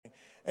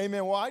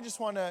Amen. Well, I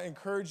just want to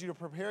encourage you to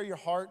prepare your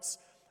hearts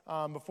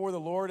before the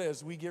Lord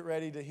as we get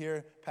ready to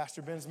hear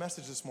Pastor Ben's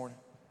message this morning.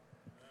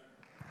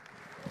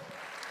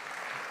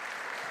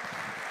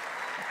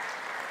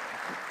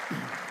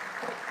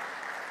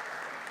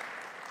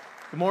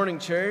 Good morning,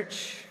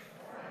 church.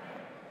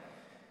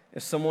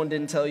 If someone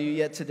didn't tell you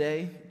yet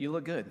today, you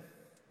look good.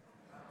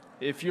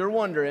 If you're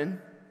wondering,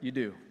 you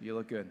do. You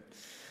look good.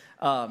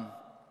 I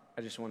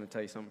just want to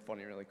tell you something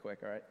funny really quick,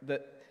 all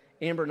right?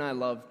 Amber and I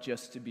love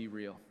just to be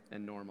real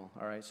and normal,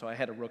 all right? So I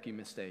had a rookie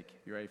mistake.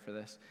 You ready for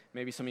this?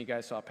 Maybe some of you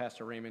guys saw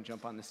Pastor Raymond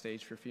jump on the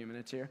stage for a few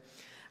minutes here.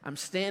 I'm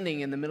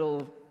standing in the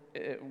middle,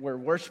 we're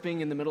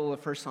worshiping in the middle of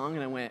the first song,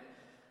 and I went,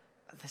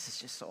 this is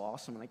just so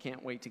awesome, and I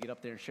can't wait to get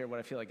up there and share what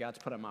I feel like God's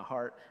put on my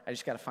heart. I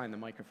just got to find the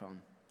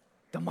microphone.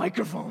 The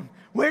microphone.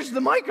 Where's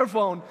the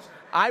microphone?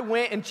 I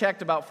went and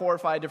checked about 4 or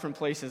 5 different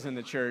places in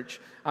the church.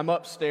 I'm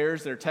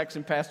upstairs. They're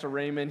texting Pastor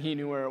Raymond. He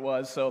knew where it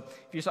was. So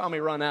if you saw me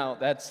run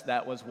out,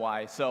 that was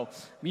why. So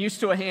I'm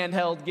used to a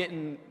handheld,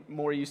 getting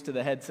more used to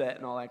the headset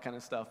and all that kind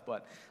of stuff.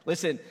 But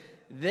listen,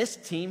 this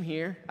team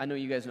here, I know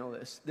you guys know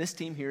this. This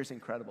team here is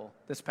incredible.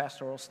 This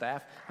pastoral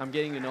staff, I'm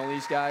getting to know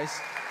these guys.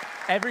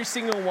 Every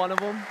single one of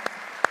them.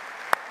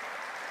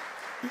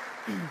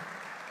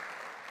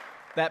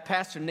 That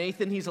Pastor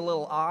Nathan, he's a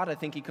little odd. I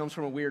think he comes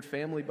from a weird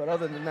family, but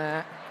other than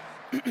that,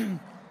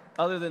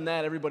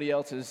 everybody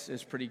else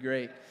is pretty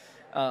great.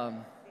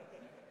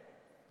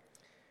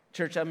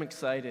 Church, I'm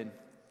excited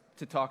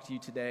to talk to you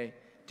today,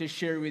 to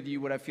share with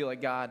you what I feel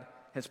like God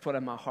has put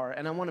on my heart.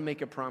 And I want to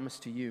make a promise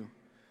to you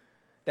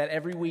that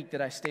every week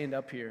that I stand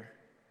up here,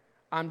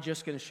 I'm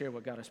just going to share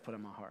what God has put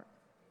on my heart.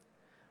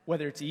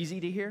 Whether it's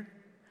easy to hear,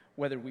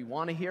 whether we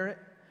want to hear it,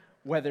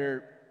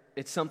 whether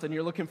it's something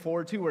you're looking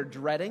forward to or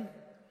dreading.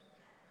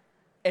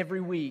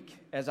 Every week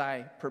as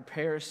I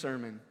prepare a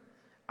sermon,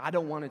 I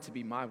don't want it to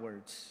be my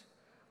words.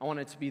 I want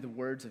it to be the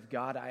words of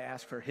God. I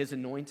ask for His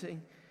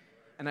anointing.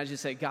 And I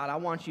just say, God, I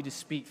want you to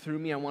speak through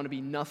me. I want to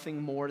be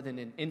nothing more than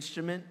an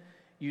instrument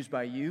used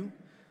by you.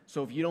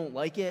 So if you don't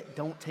like it,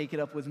 don't take it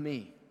up with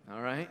me,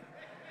 all right?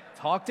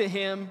 Talk to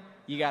Him.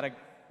 You got a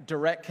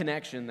direct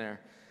connection there.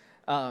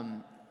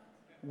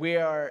 We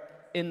are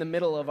in the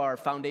middle of our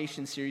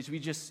foundation series. We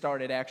just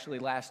started actually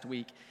last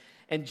week.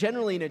 And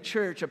generally in a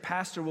church, a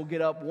pastor will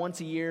get up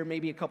once a year,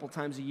 maybe a couple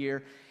times a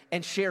year,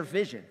 and share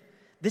vision.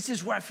 This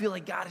is where I feel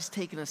like God has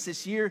taken us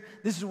this year.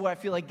 This is what I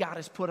feel like God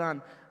has put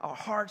on our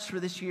hearts for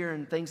this year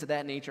and things of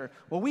that nature.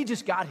 Well, we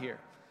just got here.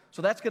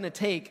 So that's going to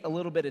take a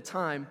little bit of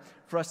time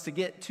for us to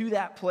get to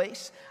that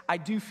place. I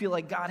do feel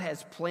like God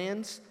has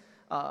plans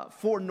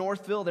for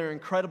Northville. They're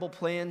incredible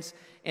plans.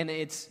 And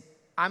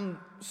I'm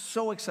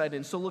so excited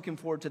and so looking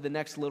forward to the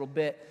next little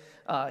bit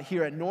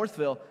here at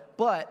Northville.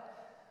 But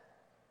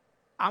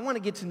I want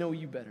to get to know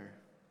you better.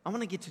 I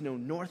want to get to know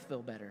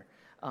Northville better.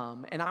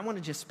 And I want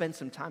to just spend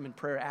some time in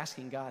prayer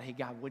asking God, hey,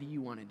 God, what do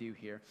you want to do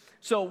here?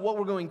 So what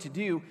we're going to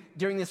do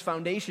during this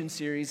foundation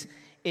series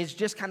is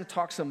just kind of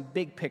talk some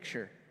big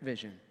picture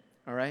vision,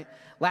 all right?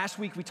 Last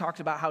week we talked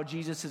about how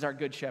Jesus is our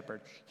good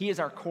shepherd. He is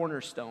our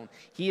cornerstone.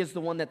 He is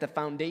the one that the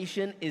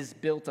foundation is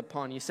built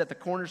upon. You set the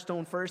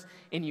cornerstone first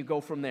and you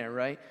go from there,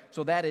 right?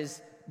 So that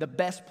is the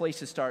best place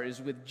to start, is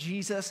with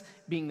Jesus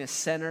being the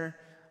center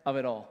of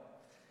it all.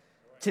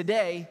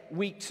 Today,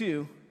 week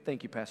 2,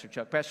 thank you, Pastor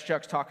Chuck. Pastor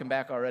Chuck's talking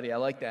back already. I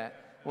like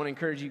that. I want to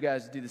encourage you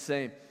guys to do the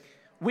same.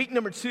 Week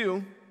number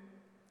 2,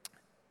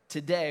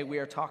 today we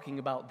are talking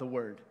about the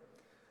Word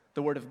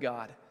of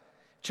God.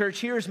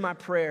 Church, here's my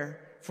prayer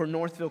for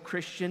Northville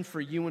Christian, for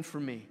you and for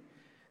me,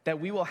 that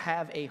we will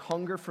have a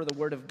hunger for the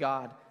Word of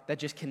God that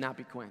just cannot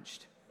be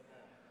quenched.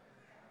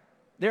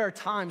 There are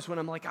times when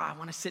I'm like, I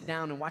want to sit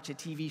down and watch a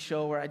TV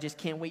show, or I just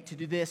can't wait to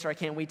do this, or I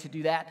can't wait to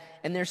do that,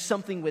 and there's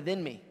something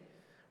within me.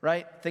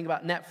 Right? Think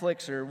about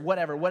Netflix or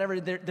whatever,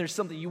 there's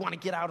something you want to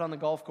get out on the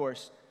golf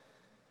course.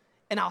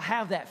 And I'll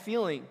have that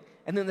feeling.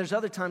 And then there's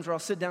other times where I'll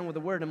sit down with the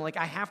Word and I'm like,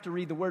 I have to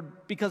read the Word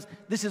because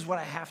this is what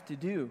I have to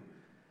do.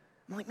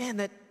 I'm like,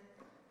 man,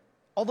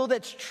 although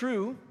that's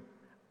true,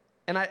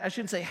 and I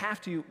shouldn't say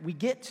have to, we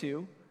get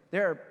to,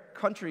 there are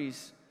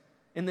countries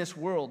in this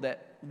world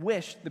that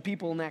the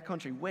people in that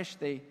country wish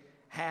they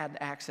had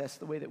access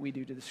the way that we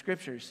do to the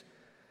Scriptures.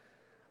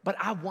 But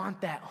I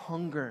want that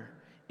hunger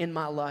in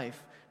my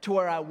life to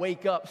where I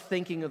wake up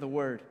thinking of the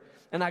Word.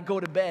 And I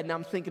go to bed and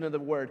I'm thinking of the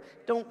Word.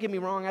 Don't get me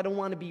wrong, I don't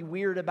want to be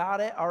weird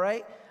about it, all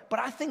right? But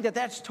I think that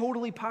that's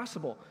totally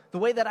possible. The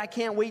way that I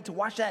can't wait to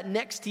watch that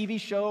next TV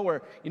show,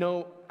 or,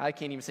 I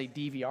can't even say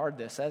DVR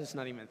this. That is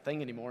not even a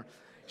thing anymore.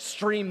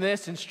 Stream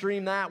this and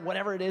stream that,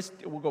 whatever it is.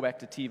 We'll go back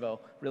to TiVo,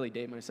 really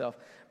date myself.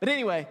 But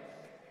anyway,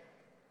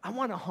 I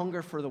want to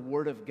hunger for the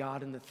Word of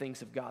God and the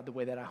things of God the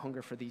way that I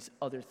hunger for these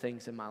other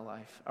things in my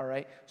life, all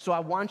right? So I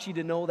want you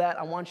to know that.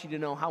 I want you to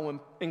know how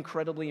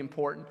incredibly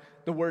important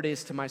the Word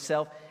is to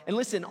myself. And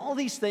listen, all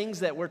these things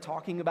that we're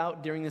talking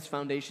about during this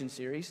foundation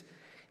series,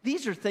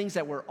 these are things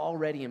that were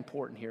already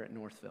important here at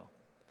Northville.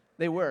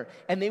 They were,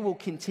 and they will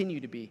continue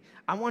to be.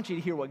 I want you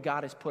to hear what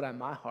God has put on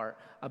my heart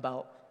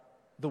about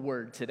the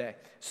Word today.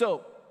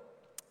 So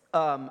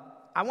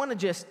I want to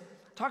just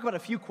talk about a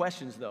few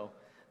questions, though,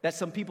 that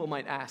some people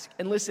might ask.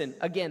 And listen,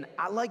 again,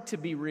 I like to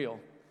be real.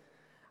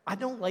 I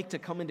don't like to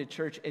come into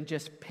church and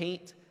just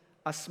paint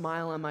a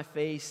smile on my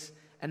face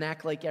and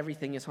act like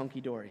everything is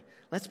hunky-dory.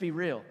 Let's be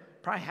real.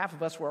 Probably half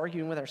of us were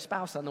arguing with our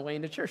spouse on the way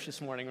into church this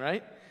morning,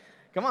 right?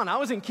 Come on, I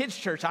was in kids'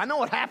 church. I know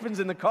what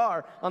happens in the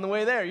car on the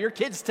way there. Your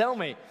kids tell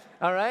me,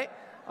 all right?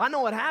 I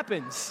know what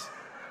happens.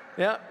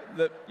 Yeah,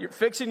 you're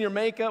fixing your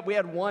makeup. We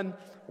had one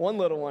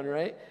little one,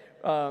 right?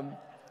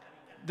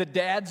 The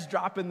dad's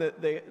dropping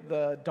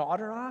the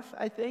daughter off,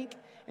 I think.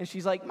 And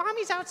she's like,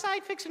 Mommy's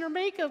outside fixing her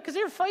makeup because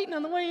they were fighting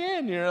on the way in.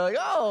 And you're like,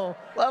 oh,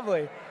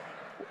 lovely.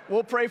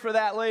 We'll pray for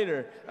that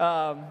later.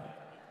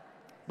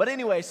 But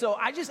anyway, so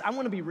I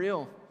want to be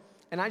real.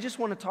 And I just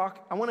want to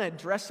talk, I want to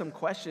address some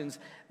questions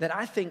that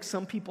I think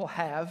some people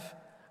have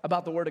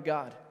about the Word of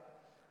God.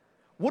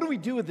 What do we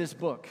do with this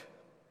book?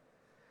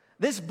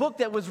 This book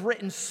that was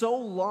written so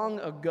long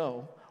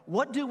ago,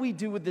 what do we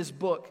do with this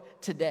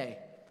book today?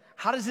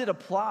 How does it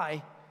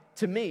apply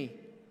to me?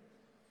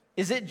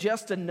 Is it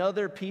just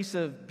another piece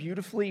of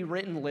beautifully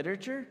written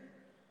literature?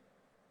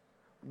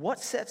 What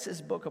sets this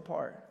book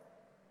apart?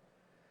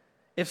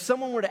 If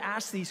someone were to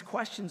ask these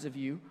questions of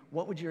you,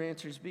 what would your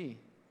answers be?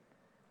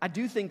 I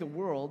do think the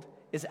world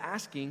is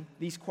asking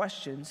these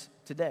questions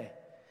today.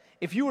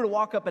 If you were to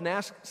walk up and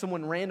ask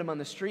someone random on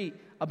the street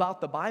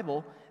about the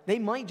Bible, they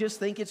might just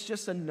think it's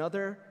just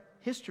another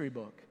history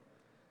book.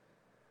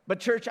 But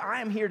church,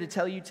 I am here to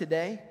tell you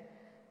today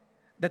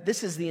that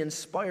this is the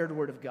inspired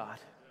Word of God.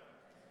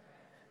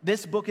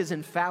 This book is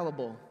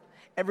infallible.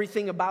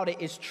 Everything about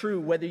it is true,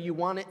 whether you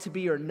want it to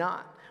be or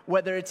not.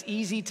 Whether it's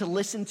easy to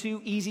listen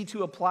to, easy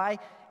to apply,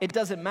 it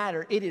doesn't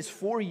matter. It is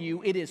for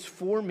you, it is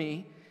for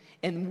me,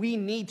 and we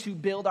need to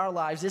build our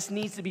lives. This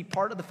needs to be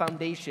part of the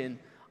foundation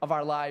of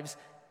our lives,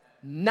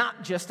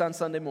 not just on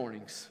Sunday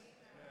mornings.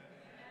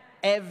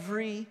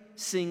 Every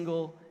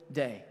single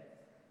day.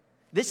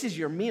 This is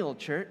your meal,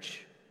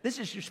 church. This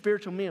is your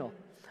spiritual meal.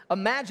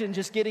 Imagine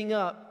just getting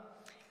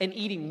up and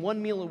eating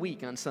one meal a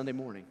week on Sunday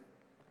morning.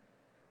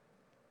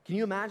 Can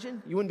you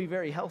imagine? You wouldn't be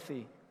very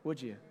healthy,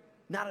 would you?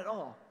 Not at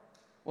all.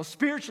 Well,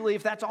 spiritually,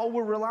 if that's all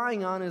we're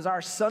relying on is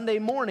our Sunday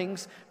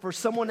mornings for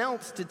someone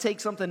else to take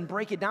something and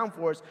break it down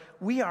for us,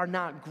 we are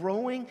not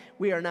growing,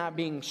 we are not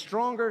being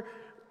stronger,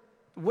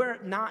 we're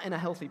not in a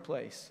healthy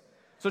place.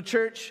 So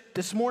church,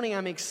 this morning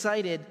I'm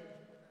excited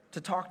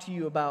to talk to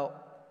you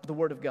about the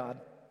Word of God.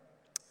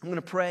 I'm going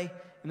to pray,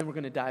 and then we're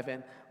going to dive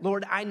in.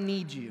 Lord, I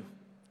need you.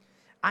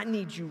 I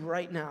need you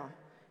right now,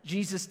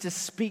 Jesus, to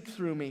speak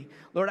through me.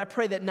 Lord, I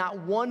pray that not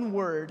one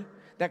word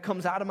that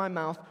comes out of my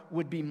mouth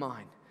would be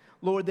mine.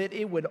 Lord, that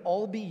it would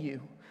all be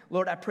you.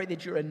 Lord, I pray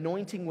that your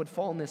anointing would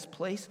fall in this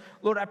place.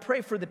 Lord, I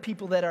pray for the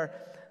people that are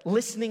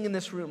listening in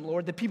this room,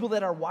 Lord, the people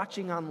that are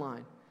watching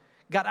online.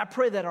 God, I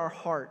pray that our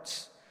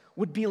hearts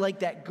would be like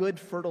that good,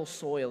 fertile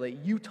soil that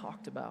you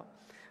talked about,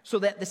 so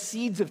that the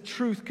seeds of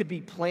truth could be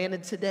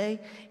planted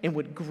today and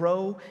would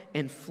grow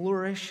and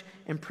flourish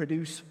and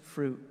produce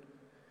fruit.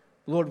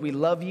 Lord, we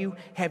love you.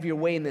 Have your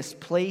way in this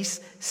place.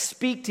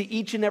 Speak to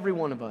each and every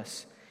one of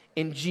us.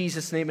 In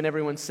Jesus' name, and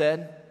everyone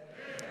said,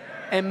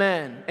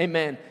 Amen.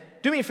 Amen.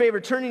 Do me a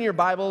favor, turn in your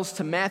Bibles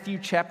to Matthew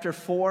chapter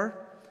 4,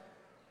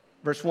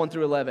 verse 1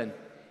 through 11.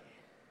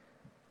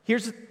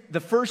 Here's the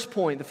first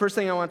point, the first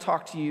thing I want to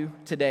talk to you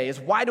today is,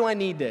 why do I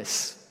need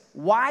this?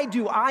 Why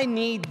do I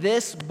need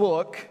this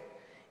book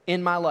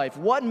in my life?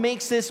 What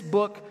makes this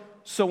book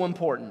so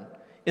important?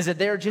 Is it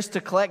there just to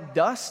collect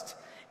dust?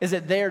 Is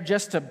it there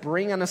just to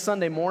bring on a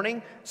Sunday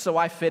morning so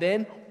I fit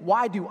in?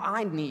 Why do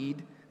I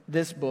need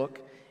this book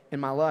in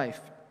my life?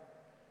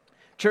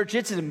 Church,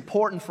 it's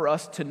important for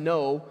us to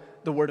know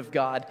the Word of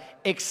God,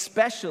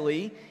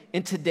 especially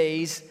in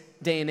today's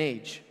day and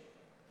age.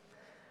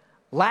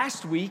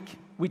 Last week,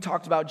 we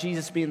talked about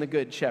Jesus being the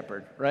good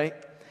shepherd, right?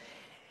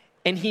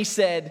 And he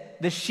said,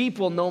 the sheep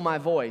will know my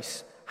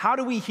voice. How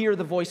do we hear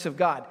the voice of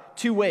God?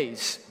 Two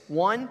ways.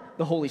 One,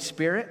 the Holy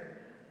Spirit.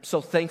 I'm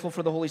so thankful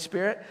for the Holy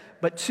Spirit.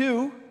 But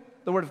two,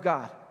 the Word of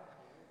God.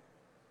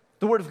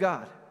 The Word of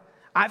God.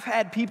 I've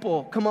had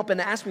people come up and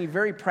ask me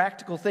very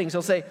practical things.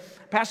 They'll say,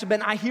 Pastor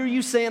Ben, I hear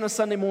you say on a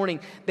Sunday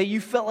morning that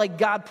you felt like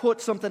God put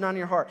something on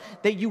your heart,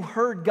 that you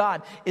heard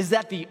God. Is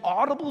that the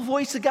audible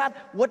voice of God?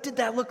 What did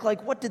that look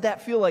like? What did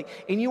that feel like?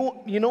 And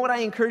you know what I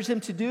encourage them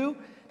to do?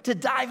 To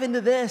dive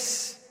into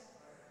this.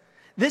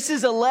 This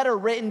is a letter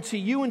written to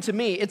you and to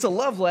me. It's a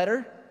love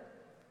letter,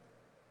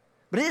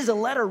 but it is a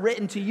letter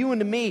written to you and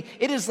to me.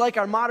 It is like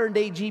our modern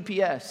day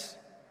GPS.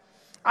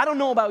 I don't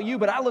know about you,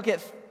 but I look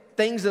at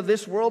things of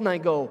this world and I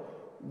go,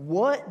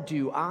 what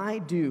do I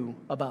do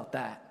about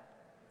that?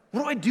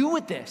 What do I do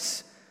with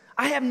this?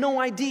 I have no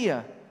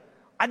idea.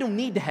 I don't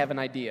need to have an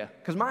idea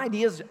because my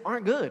ideas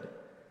aren't good.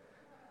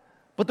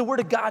 But the Word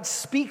of God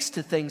speaks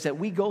to things that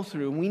we go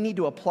through and we need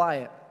to apply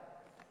it.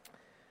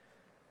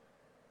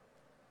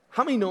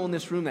 How many know in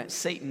this room that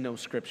Satan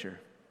knows Scripture?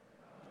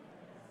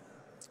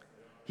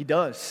 He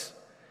does.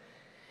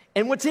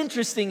 And what's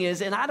interesting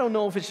is, and I don't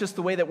know if it's just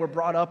the way that we're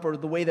brought up or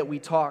the way that we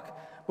talk,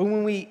 but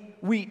when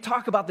we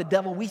talk about the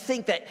devil, we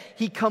think that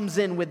he comes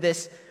in with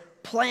this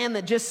plan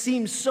that just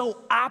seems so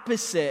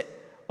opposite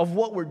of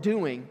what we're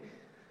doing.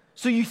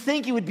 So you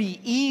think it would be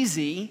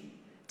easy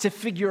to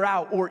figure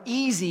out or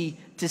easy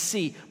to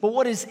see. But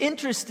what is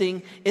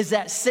interesting is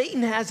that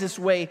Satan has this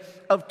way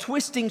of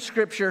twisting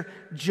Scripture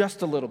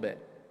just a little bit.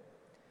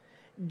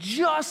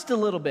 Just a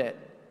little bit.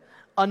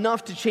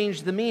 Enough to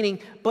change the meaning,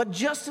 but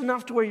just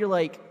enough to where you're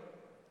like,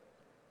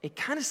 it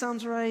kind of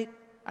sounds right.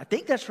 I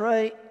think that's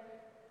right.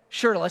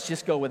 Sure, let's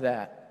just go with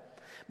that.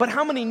 But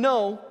how many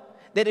know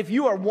that if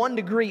you are 1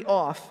 degree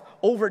off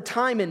over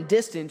time and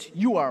distance,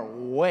 you are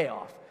way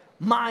off,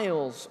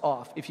 miles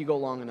off if you go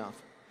long enough?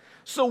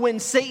 So when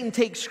Satan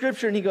takes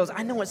Scripture and he goes,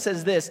 I know it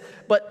says this,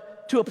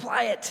 but to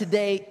apply it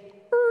today,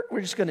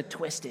 we're just going to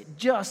twist it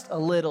just a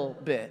little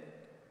bit.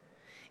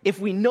 If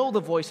we know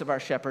the voice of our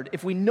shepherd,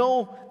 if we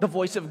know the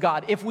voice of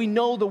God, if we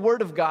know the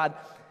Word of God,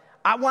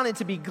 I want it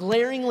to be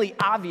glaringly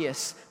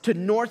obvious to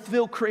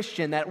Northville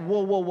Christian that,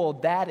 whoa,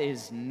 that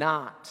is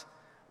not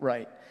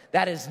right.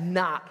 That is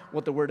not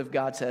what the Word of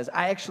God says.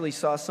 I actually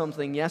saw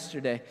something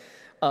yesterday,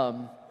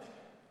 and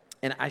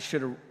I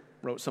should have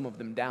wrote some of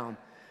them down.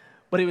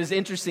 But it was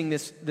interesting,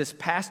 this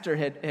pastor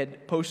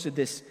had posted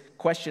this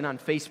question on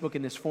Facebook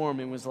in this forum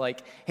and was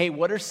like, hey,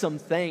 what are some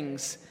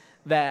things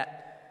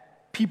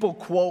that people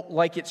quote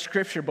like it's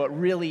Scripture but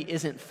really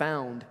isn't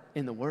found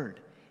in the Word?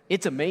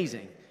 It's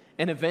amazing.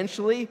 And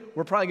eventually,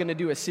 we're probably going to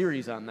do a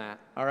series on that,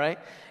 all right?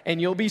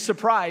 And you'll be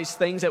surprised,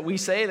 things that we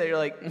say that you're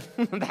like,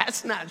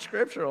 that's not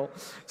scriptural.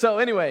 So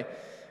anyway,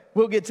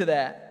 we'll get to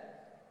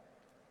that.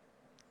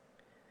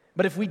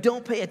 But if we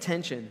don't pay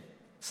attention,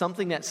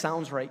 something that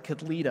sounds right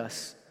could lead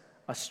us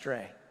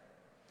astray.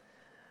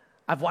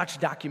 I've watched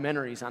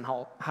documentaries on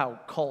how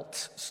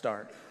cults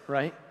start,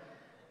 right?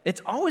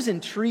 It's always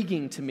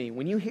intriguing to me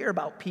when you hear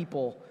about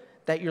people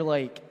that you're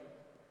like,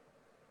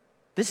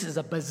 this is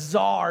a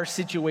bizarre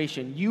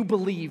situation. You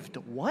believed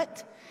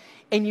what?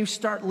 And you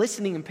start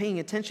listening and paying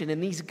attention,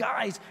 and these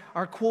guys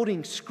are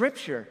quoting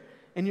Scripture,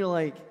 and you're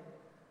like,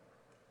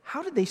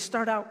 how did they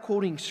start out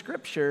quoting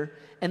Scripture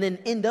and then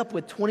end up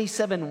with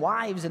 27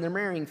 wives and they're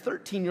marrying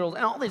 13-year-olds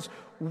and all this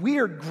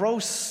weird,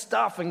 gross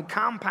stuff and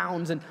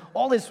compounds and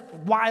all this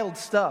wild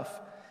stuff?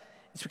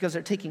 It's because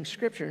they're taking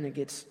Scripture and it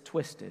gets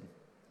twisted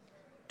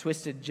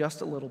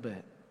just a little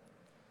bit.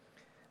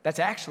 That's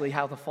actually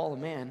how the fall of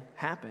man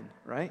happened,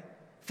 right?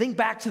 Think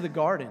back to the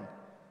garden.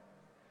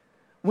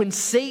 When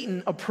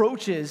Satan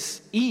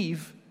approaches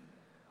Eve,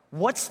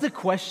 what's the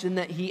question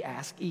that he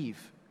asked Eve?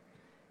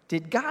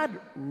 Did God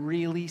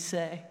really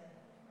say?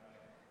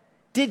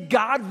 Did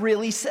God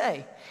really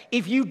say?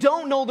 If you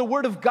don't know the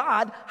Word of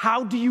God,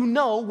 how do you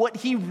know what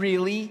He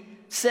really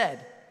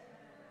said?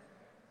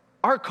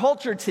 Our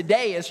culture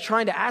today is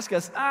trying to ask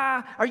us,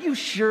 are you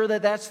sure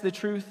that that's the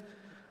truth?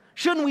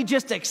 Shouldn't we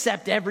just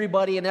accept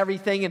everybody and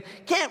everything? And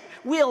can't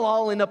we'll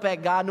all end up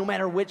at God no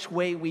matter which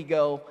way we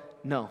go?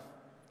 No,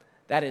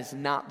 that is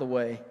not the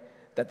way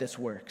that this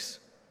works.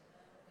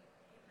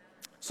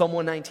 Psalm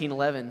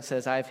 119:11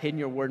 says, I have hidden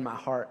your word in my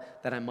heart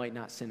that I might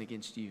not sin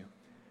against you.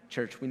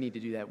 Church, we need to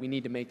do that. We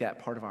need to make that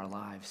part of our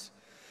lives.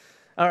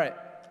 All right,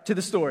 to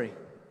the story.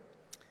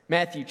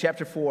 Matthew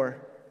chapter 4,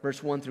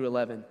 verse 1 through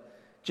 11.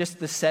 Just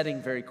the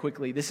setting very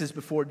quickly. This is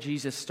before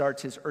Jesus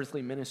starts his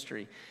earthly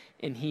ministry,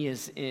 and he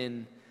is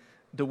in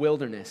the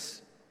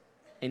wilderness,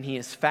 and he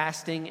is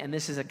fasting, and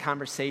this is a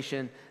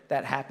conversation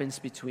that happens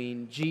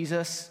between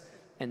Jesus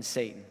and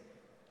Satan.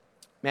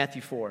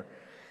 Matthew 4.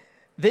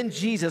 Then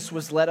Jesus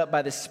was led up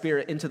by the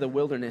Spirit into the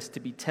wilderness to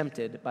be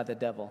tempted by the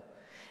devil.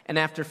 And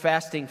after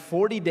fasting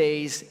 40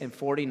 days and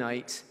 40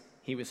 nights,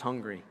 he was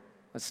hungry.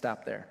 Let's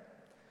stop there.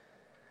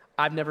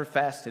 I've never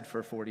fasted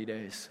for 40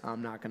 days.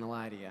 I'm not going to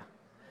lie to you.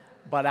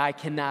 But I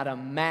cannot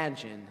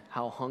imagine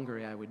how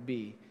hungry I would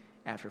be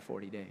after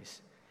 40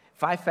 days.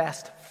 If I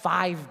fast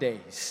 5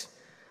 days,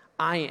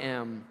 I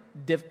am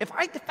if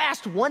I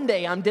fast one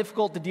day, I'm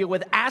difficult to deal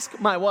with. Ask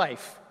my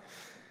wife.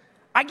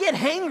 I get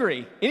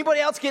hangry.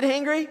 Anybody else get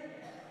hangry?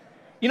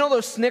 You know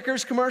those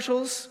Snickers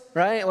commercials,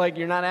 right? Like,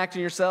 you're not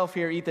acting yourself,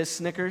 here, eat this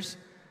Snickers.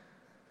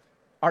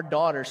 Our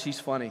daughter, she's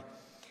funny.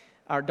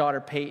 Our daughter,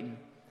 Peyton,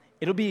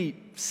 it'll be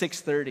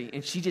 6:30,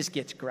 and she just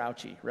gets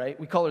grouchy, right?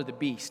 We call her the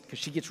Beast, because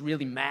she gets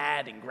really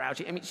mad and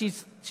grouchy. I mean,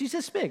 she's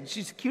this big.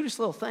 She's the cutest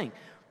little thing.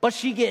 But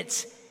she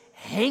gets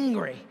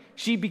hangry.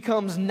 She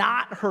becomes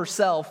not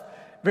herself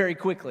very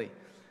quickly.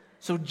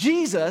 So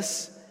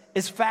Jesus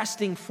is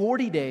fasting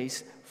 40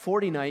 days,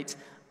 40 nights.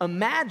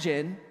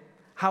 Imagine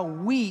how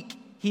weak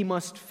he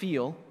must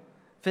feel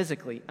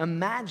physically.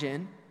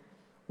 Imagine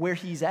where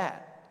he's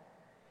at.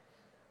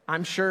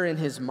 I'm sure in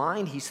his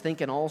mind he's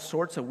thinking all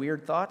sorts of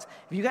weird thoughts.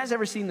 Have you guys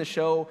ever seen the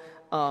show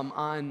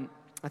on,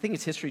 I think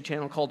it's History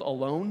Channel, called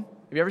Alone?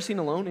 Have you ever seen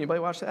Alone?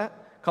 Anybody watch that?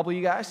 A couple of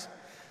you guys?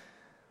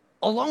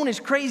 Alone is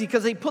crazy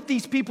because they put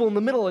these people in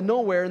the middle of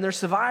nowhere and they're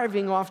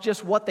surviving off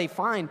just what they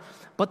find,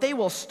 but they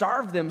will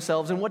starve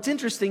themselves. And what's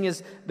interesting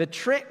is the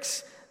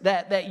tricks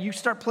that you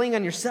start playing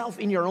on yourself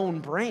in your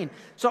own brain.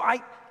 So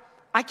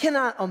I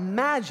cannot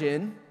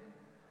imagine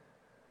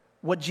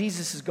what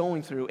Jesus is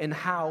going through and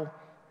how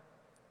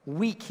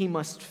weak he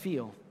must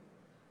feel.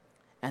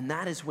 And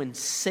that is when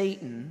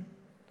Satan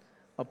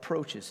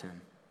approaches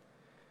him.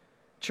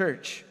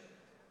 Church,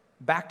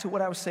 back to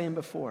what I was saying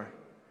before.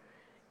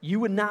 You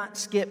would not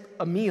skip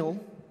a meal,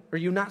 or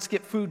you would not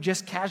skip food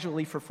just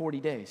casually for 40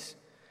 days.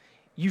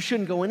 You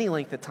shouldn't go any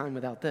length of time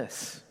without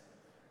this.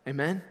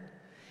 Amen?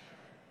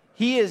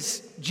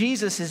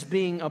 Jesus is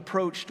being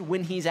approached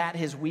when he's at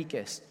his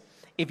weakest.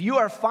 If you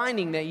are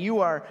finding that you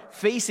are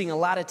facing a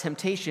lot of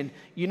temptation,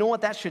 you know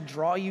what that should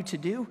draw you to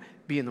do?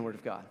 Be in the Word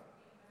of God.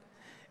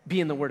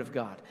 Be in the Word of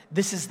God.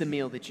 This is the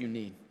meal that you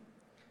need.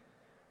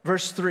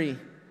 Verse 3,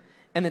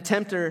 and the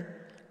tempter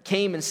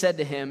came and said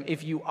to him,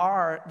 if you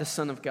are the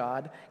Son of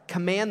God,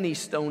 command these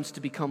stones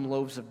to become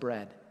loaves of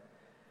bread.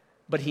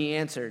 But he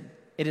answered,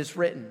 it is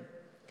written,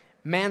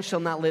 man shall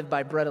not live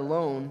by bread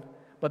alone,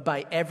 but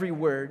by every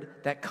word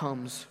that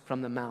comes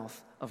from the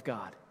mouth of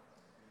God.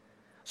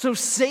 So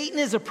Satan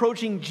is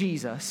approaching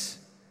Jesus,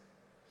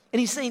 and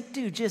he's saying,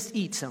 dude, just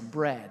eat some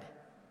bread.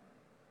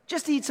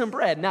 Just eat some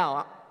bread.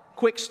 Now,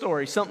 quick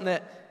story, something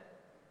that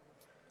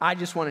I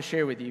just want to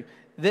share with you.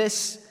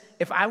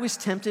 If I was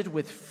tempted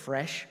with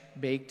fresh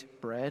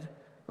baked bread,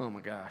 oh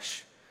my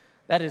gosh,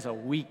 that is a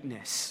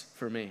weakness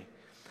for me.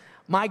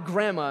 My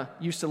grandma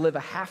used to live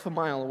a half a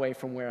mile away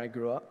from where I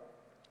grew up.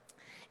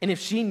 And if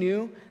she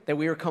knew that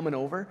we were coming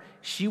over,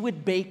 she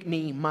would bake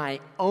me my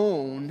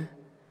own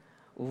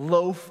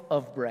loaf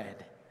of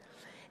bread.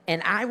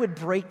 And I would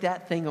break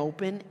that thing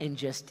open and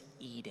just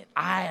eat it.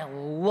 I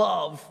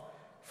love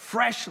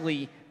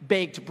freshly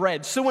baked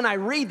bread. So when I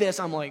read this,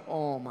 I'm like,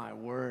 oh my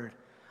word,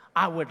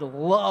 I would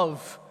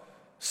love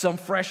some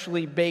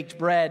freshly baked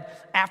bread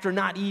after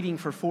not eating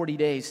for 40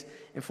 days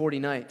and 40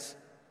 nights.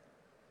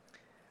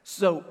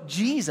 So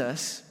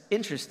Jesus,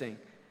 interesting,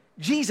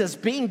 Jesus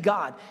being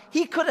God,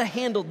 he could have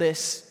handled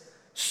this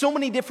so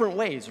many different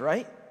ways,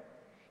 right?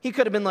 He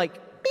could have been like,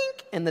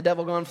 bink, and the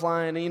devil gone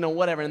flying, and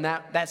whatever, and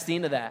that's the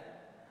end of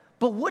that.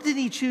 But what did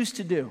he choose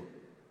to do?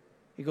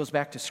 He goes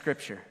back to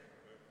Scripture.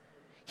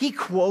 He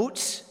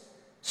quotes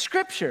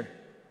Scripture.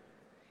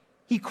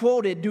 He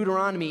quoted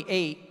Deuteronomy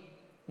 8,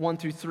 1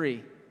 through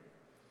 3.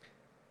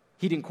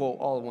 He didn't quote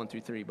all of 1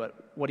 through 3,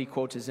 but what he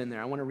quotes is in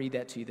there. I want to read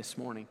that to you this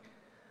morning.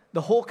 The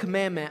whole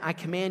commandment I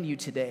command you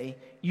today,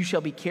 you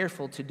shall be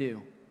careful to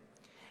do.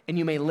 And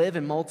you may live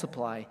and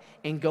multiply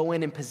and go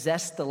in and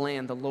possess the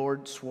land the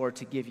Lord swore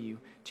to give you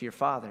to your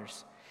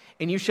fathers.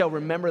 And you shall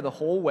remember the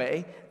whole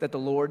way that the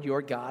Lord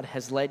your God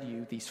has led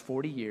you these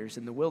 40 years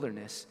in the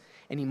wilderness.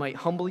 And he might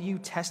humble you,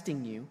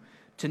 testing you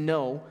to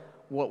know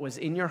what was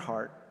in your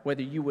heart,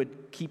 whether you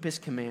would keep his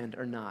command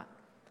or not.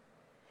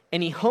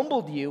 And he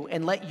humbled you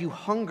and let you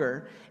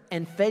hunger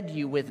and fed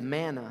you with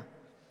manna,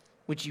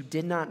 which you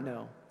did not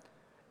know,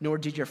 nor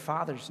did your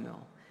fathers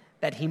know,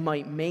 that he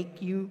might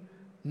make you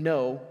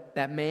know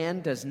that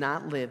man does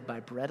not live by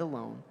bread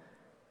alone,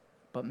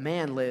 but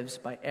man lives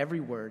by every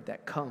word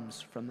that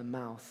comes from the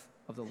mouth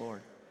of the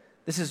Lord.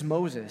 This is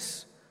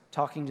Moses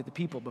talking to the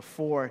people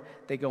before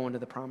they go into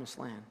the promised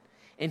land.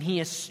 And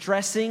he is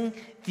stressing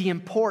the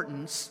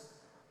importance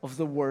of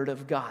the Word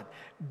of God.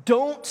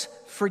 Don't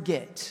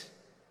forget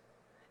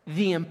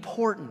the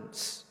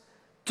importance.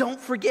 Don't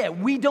forget,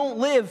 we don't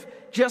live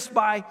just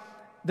by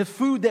the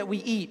food that we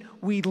eat.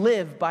 We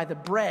live by the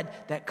bread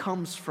that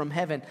comes from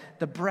heaven,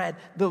 the bread,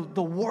 the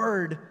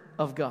Word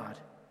of God.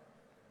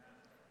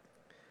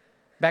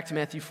 Back to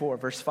Matthew 4,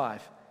 verse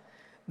 5.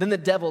 Then the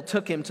devil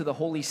took him to the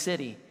holy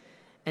city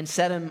and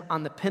set him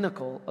on the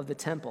pinnacle of the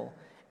temple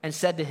and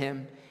said to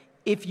him,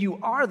 if you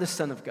are the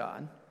Son of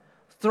God,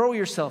 throw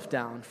yourself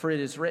down, for it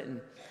is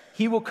written,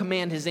 he will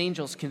command his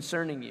angels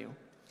concerning you,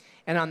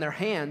 and on their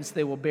hands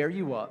they will bear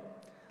you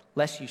up,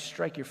 lest you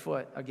strike your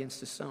foot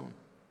against a stone.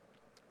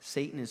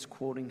 Satan is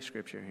quoting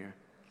Scripture here.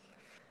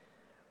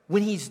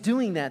 When he's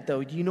doing that,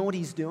 though, do you know what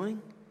he's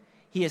doing?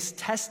 He is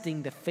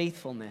testing the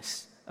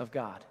faithfulness of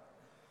God.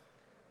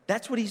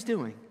 That's what he's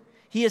doing.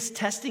 He is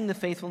testing the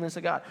faithfulness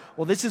of God.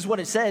 Well, this is what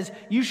it says.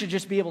 You should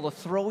just be able to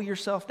throw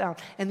yourself down,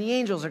 and the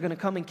angels are going to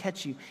come and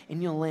catch you,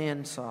 and you'll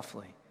land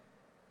softly.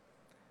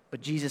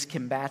 But Jesus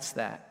combats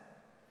that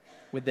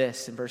with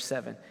this in verse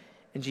 7.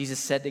 And Jesus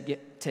said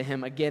to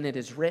him, again, it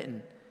is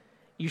written,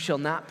 you shall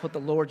not put the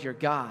Lord your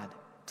God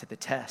to the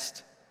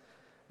test.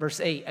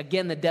 Verse 8,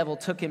 again, the devil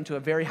took him to a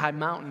very high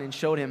mountain and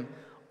showed him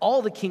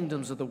all the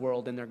kingdoms of the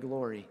world and their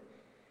glory.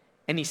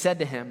 And he said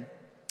to him,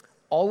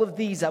 all of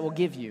these I will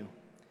give you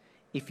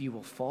if you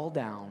will fall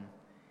down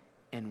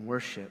and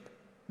worship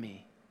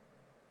me.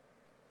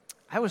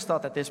 I always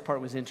thought that this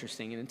part was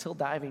interesting, and until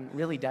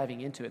really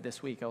diving into it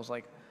this week, I was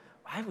like,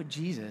 why would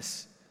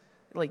Jesus,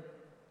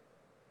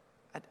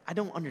 I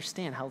don't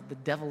understand how the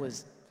devil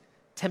is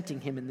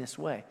tempting him in this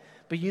way.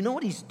 But you know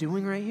what he's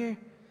doing right here?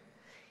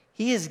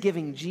 He is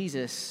giving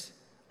Jesus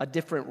a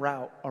different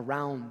route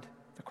around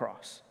the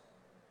cross.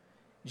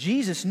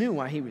 Jesus knew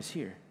why he was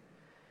here,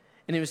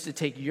 and it was to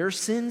take your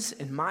sins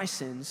and my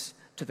sins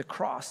to the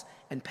cross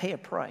and pay a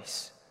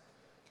price.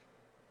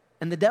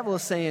 And the devil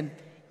is saying,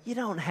 you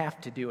don't have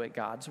to do it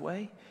God's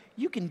way.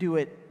 You can do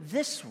it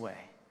this way.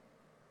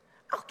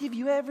 I'll give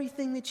you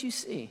everything that you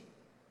see.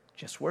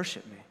 Just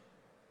worship me.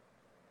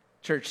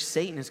 Church,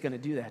 Satan is going to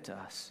do that to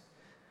us.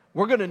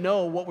 We're going to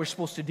know what we're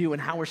supposed to do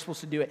and how we're supposed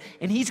to do it.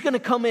 And he's going to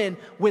come in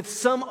with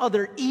some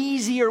other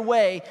easier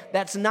way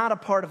that's not a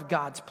part of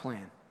God's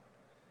plan.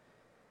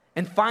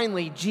 And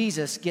finally,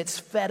 Jesus gets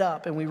fed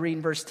up, and we read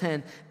in verse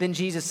 10, then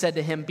Jesus said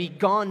to him,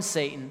 "Begone,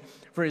 Satan,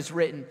 for it is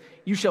written,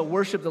 you shall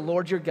worship the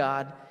Lord your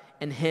God,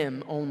 and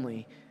him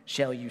only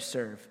shall you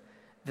serve."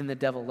 Then the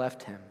devil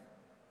left him,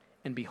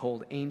 and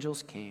behold,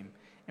 angels came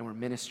and were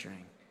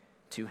ministering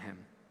to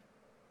him.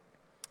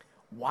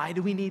 Why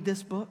do we need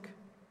this book?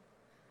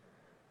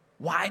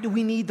 Why do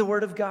we need the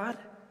Word of God?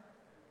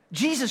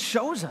 Jesus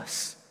shows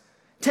us.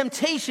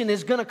 Temptation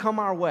is going to come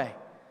our way.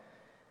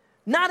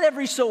 Not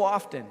every so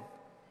often.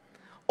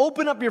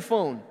 Open up your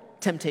phone,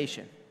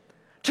 temptation.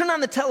 Turn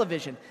on the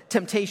television,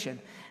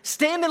 temptation.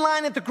 Stand in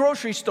line at the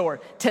grocery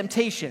store,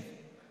 temptation.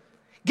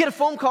 Get a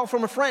phone call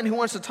from a friend who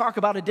wants to talk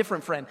about a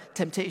different friend,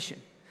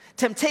 temptation.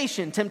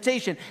 Temptation,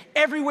 temptation.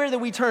 Everywhere that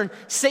we turn,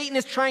 Satan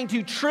is trying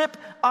to trip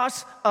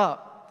us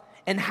up.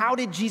 And how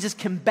did Jesus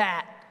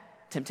combat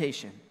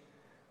temptation?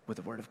 With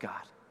the Word of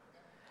God.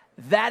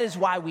 That is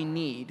why we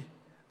need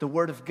the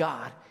Word of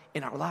God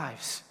in our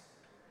lives.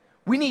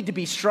 We need to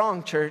be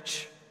strong,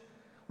 church.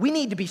 We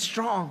need to be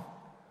strong.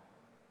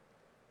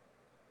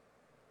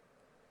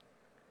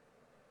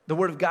 The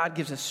Word of God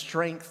gives us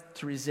strength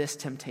to resist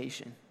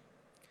temptation.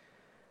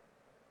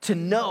 To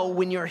know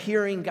when you're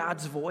hearing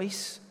God's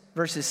voice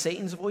versus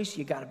Satan's voice,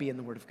 you got to be in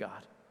the Word of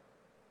God.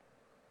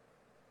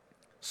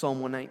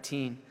 Psalm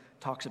 119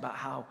 talks about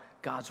how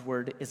God's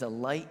Word is a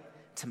light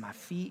to my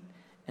feet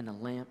and a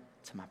lamp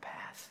to my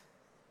path.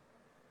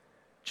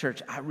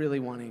 Church, I really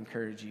want to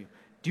encourage you.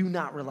 Do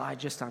not rely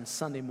just on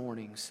Sunday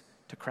mornings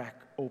to crack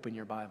open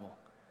your Bible.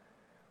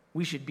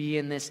 We should be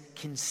in this,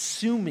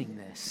 consuming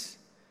this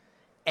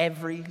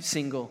every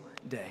single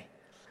day.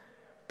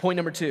 Point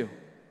number 2.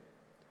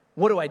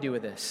 What do I do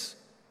with this?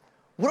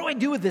 What do I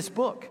do with this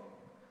book?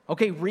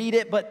 Okay, read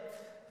it, but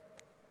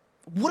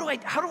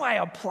how do I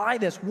apply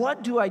this?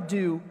 What do I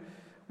do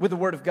with the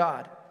Word of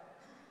God?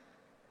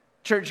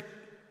 Church,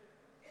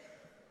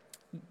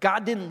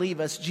 God didn't leave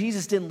us,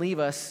 Jesus didn't leave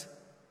us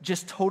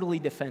just totally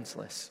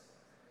defenseless.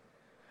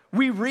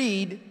 We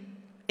read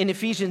in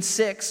Ephesians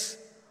 6,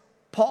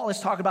 Paul is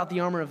talking about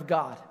the armor of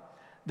God,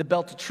 the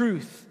belt of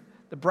truth,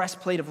 the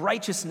breastplate of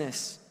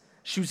righteousness,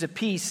 shoes of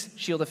peace,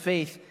 shield of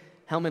faith,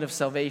 helmet of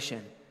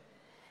salvation.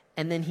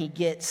 And then he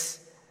gets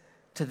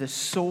to the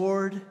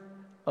sword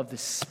of the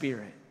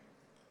Spirit.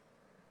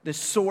 The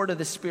sword of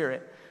the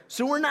Spirit.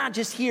 So we're not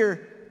just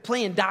here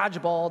playing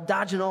dodgeball,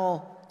 dodging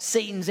all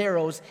Satan's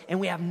arrows, and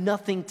we have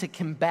nothing to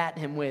combat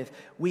him with.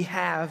 We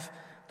have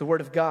the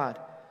Word of God.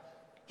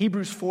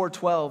 Hebrews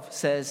 4:12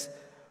 says,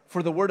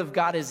 "For the Word of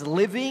God is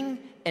living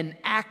and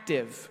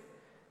active,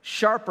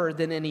 sharper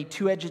than any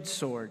two-edged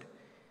sword,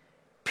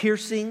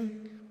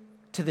 piercing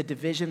to the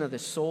division of the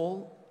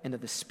soul and of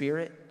the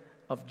spirit,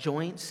 of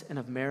joints and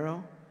of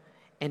marrow,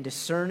 and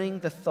discerning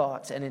the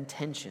thoughts and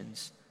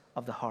intentions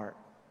of the heart."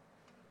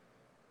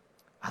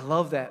 I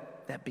love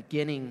that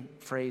beginning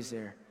phrase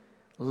there,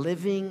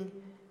 living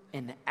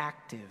and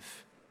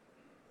active.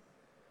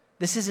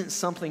 This isn't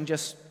something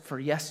just for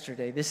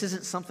yesterday. This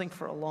isn't something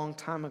for a long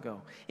time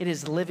ago. It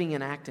is living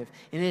and active,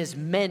 and it is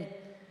meant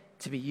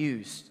to be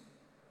used.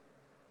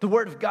 The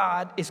Word of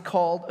God is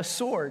called a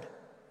sword.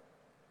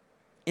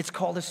 It's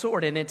called a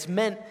sword, and it's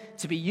meant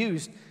to be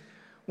used.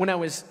 When I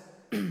was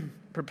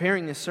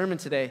preparing this sermon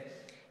today,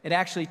 it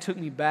actually took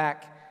me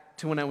back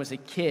to when I was a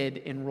kid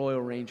in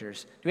Royal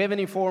Rangers. Do we have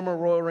any former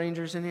Royal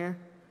Rangers in here?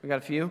 We got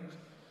a few?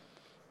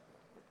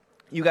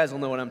 You guys will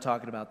know what I'm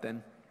talking about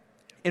then.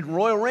 In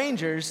Royal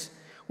Rangers,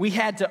 we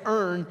had to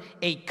earn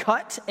a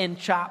cut and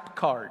chop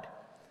card.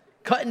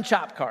 Cut and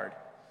chop card.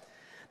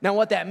 Now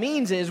what that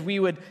means is we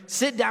would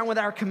sit down with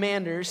our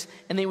commanders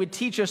and they would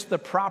teach us the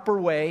proper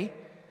way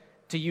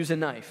to use a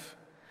knife,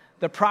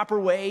 the proper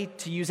way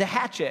to use a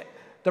hatchet,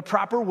 the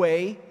proper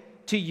way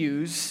to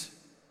use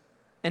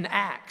an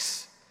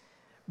axe.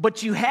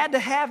 But you had to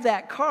have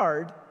that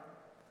card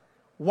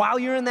while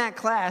you're in that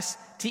class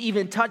to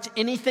even touch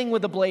anything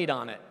with a blade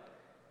on it.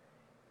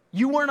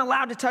 You weren't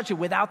allowed to touch it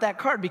without that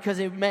card because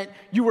it meant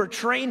you were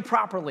trained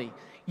properly.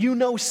 You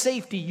know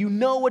safety. You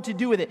know what to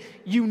do with it.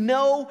 You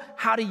know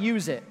how to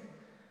use it.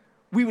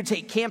 We would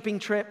take camping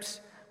trips.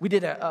 We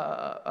did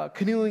a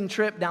canoeing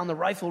trip down the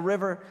Rifle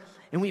River,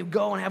 and we would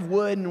go and have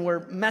wood, and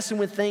we're messing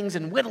with things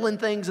and whittling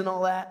things and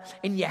all that.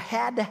 And you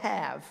had to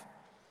have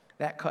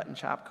that cut and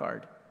chop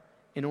card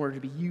in order to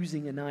be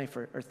using a knife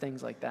or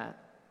things like that.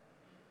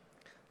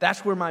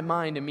 That's where my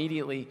mind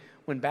immediately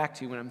went back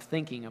to when I'm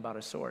thinking about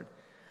a sword.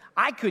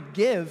 I could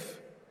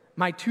give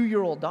my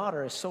 2-year-old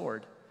daughter a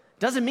sword.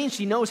 Doesn't mean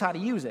she knows how to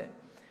use it.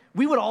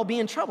 We would all be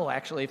in trouble,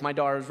 actually, if my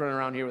daughter was running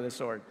around here with a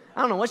sword.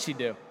 I don't know what she'd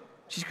do.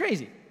 She's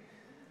crazy.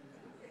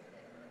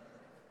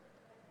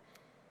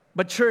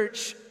 But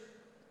church,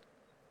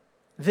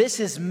 this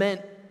is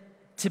meant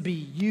to be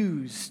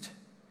used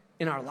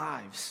in our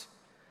lives.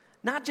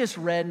 Not just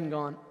read and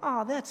gone,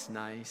 oh, that's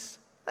nice.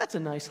 That's a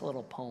nice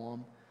little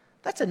poem.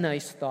 That's a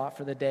nice thought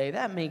for the day.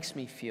 That makes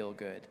me feel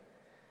good.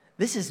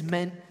 This is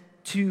meant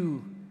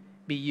to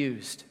be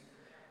used.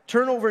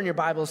 Turn over in your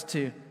Bibles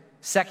to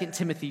 2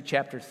 Timothy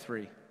chapter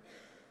 3.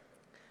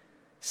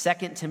 2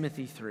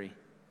 Timothy 3.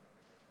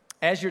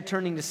 As you're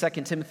turning to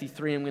 2 Timothy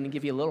 3, I'm going to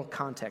give you a little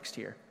context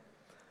here.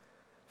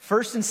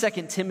 1st and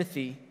 2nd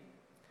Timothy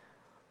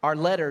are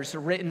letters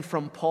written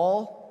from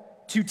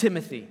Paul to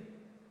Timothy.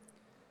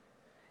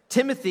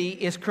 Timothy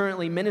is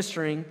currently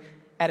ministering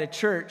at a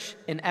church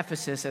in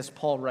Ephesus as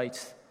Paul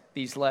writes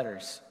these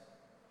letters.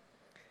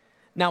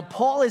 Now,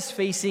 Paul is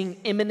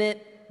facing imminent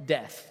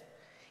death.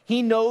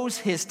 He knows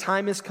his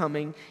time is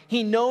coming.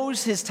 He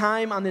knows his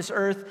time on this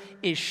earth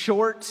is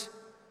short.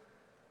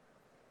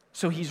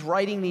 So he's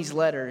writing these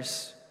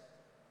letters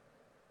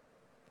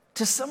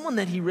to someone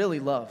that he really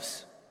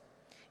loves.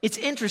 It's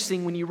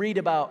interesting when you read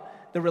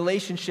about the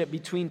relationship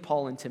between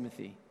Paul and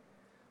Timothy.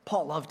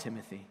 Paul loved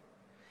Timothy.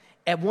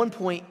 At one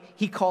point,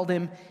 he called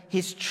him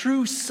his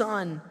true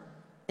son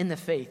in the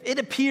faith. It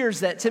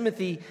appears that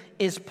Timothy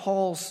is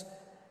Paul's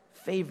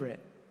favorite.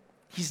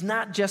 He's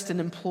not just an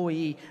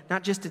employee,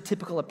 not just a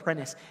typical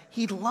apprentice.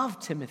 He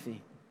loved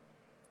Timothy.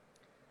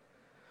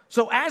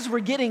 So as we're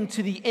getting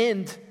to the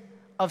end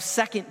of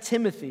 2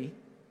 Timothy,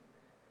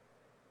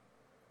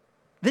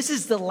 this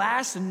is the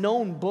last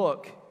known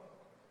book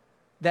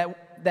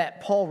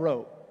that Paul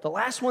wrote, the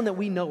last one that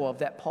we know of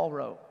that Paul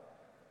wrote.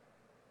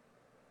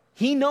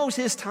 He knows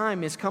his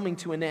time is coming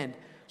to an end.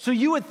 So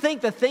you would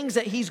think the things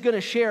that he's going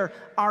to share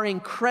are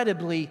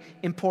incredibly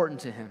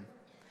important to him.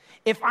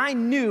 If I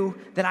knew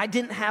that I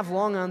didn't have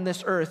long on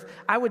this earth,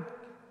 I would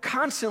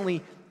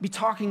constantly be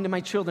talking to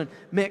my children,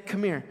 Mick,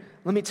 come here,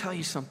 let me tell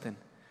you something.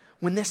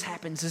 When this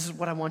happens, this is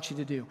what I want you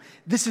to do.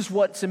 This is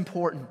what's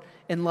important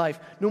in life.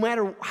 No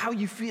matter how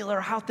you feel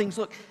or how things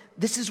look,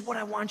 this is what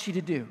I want you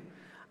to do.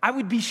 I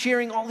would be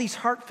sharing all these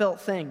heartfelt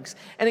things.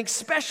 And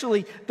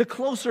especially the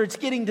closer it's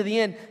getting to the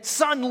end,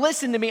 son,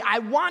 listen to me. I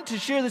want to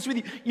share this with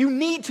you. You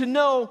need to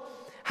know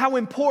how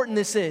important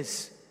this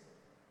is.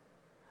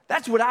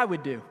 That's what I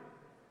would do.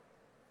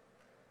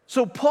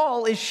 So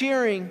Paul is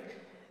sharing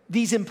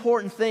these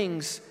important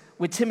things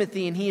with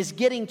Timothy, and he is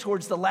getting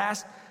towards the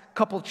last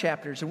couple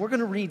chapters. And we're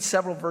going to read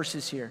several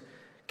verses here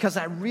because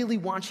I really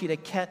want you to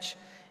catch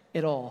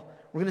it all.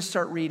 We're going to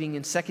start reading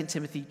in 2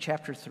 Timothy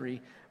chapter 3,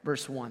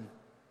 verse 1.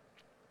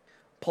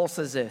 Paul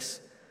says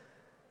this,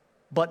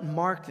 "But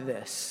mark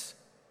this,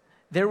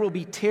 there will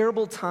be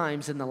terrible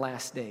times in the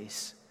last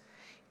days.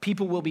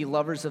 People will be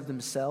lovers of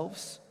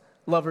themselves,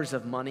 lovers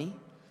of money,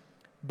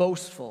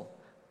 boastful,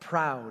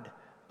 proud,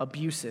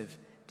 abusive,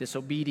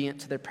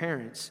 disobedient to their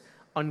parents,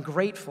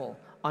 ungrateful,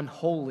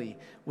 unholy,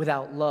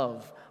 without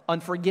love,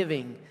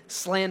 unforgiving,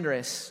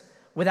 slanderous,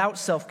 without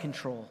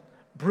self-control,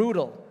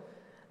 brutal,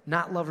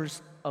 not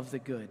lovers of the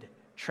good,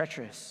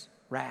 treacherous,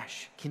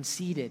 rash,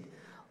 conceited,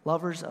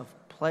 lovers of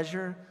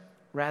pleasure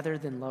rather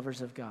than lovers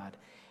of God,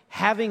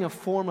 having a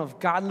form of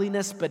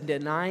godliness but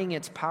denying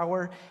its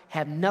power.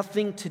 Have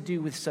nothing to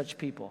do with such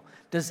people."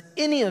 Does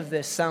any of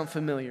this sound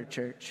familiar,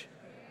 church?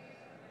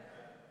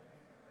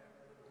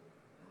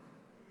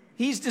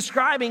 He's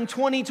describing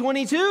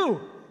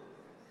 2022.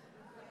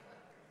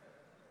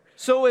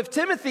 So if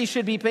Timothy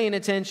should be paying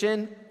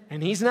attention,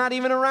 and he's not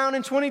even around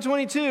in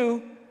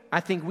 2022,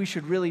 I think we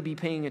should really be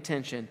paying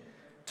attention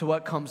to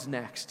what comes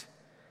next.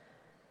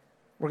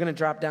 We're going to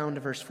drop down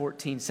to verse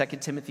 14,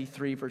 2 Timothy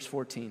 3, verse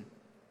 14.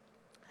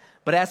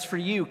 "But as for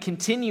you,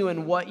 continue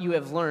in what you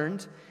have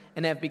learned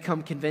and have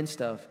become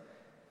convinced of,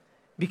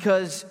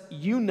 because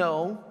you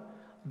know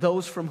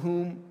those from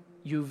whom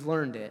you've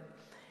learned it,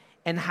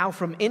 and how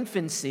from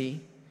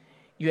infancy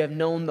you have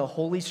known the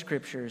Holy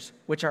Scriptures,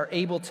 which are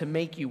able to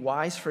make you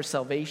wise for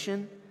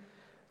salvation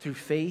through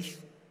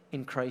faith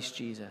in Christ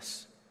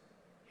Jesus."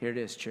 Here it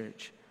is,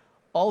 church.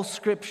 "All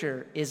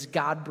Scripture is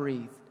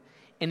God-breathed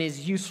and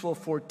is useful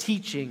for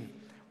teaching,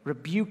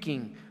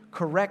 rebuking,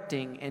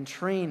 correcting, and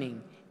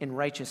training in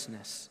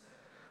righteousness,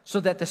 so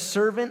that the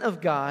servant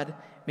of God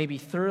may be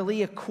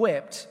thoroughly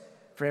equipped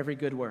for every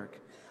good work."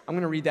 I'm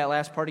going to read that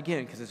last part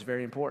again because it's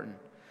very important.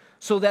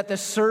 "So that the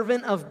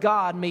servant of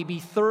God may be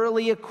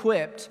thoroughly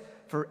equipped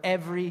for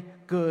every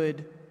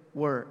good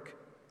work."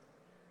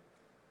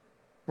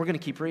 We're going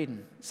to keep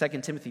reading.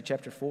 2 Timothy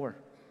chapter 4.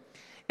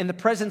 "In the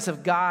presence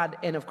of God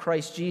and of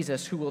Christ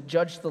Jesus, who will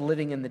judge the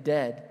living and the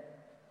dead,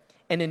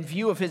 and in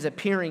view of his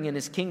appearing in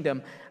his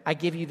kingdom, I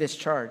give you this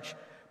charge.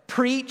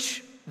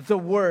 Preach the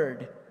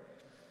word.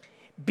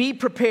 Be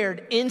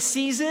prepared in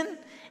season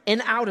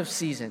and out of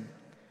season.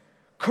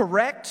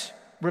 Correct,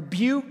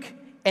 rebuke,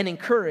 and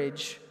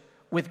encourage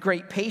with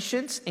great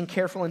patience and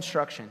careful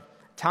instruction."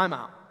 Time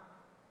out.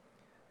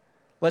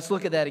 Let's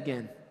look at that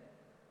again.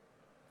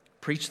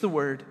 Preach the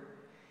word.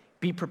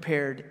 Be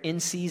prepared in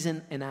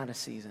season and out of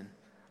season.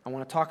 I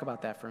want to talk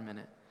about that for a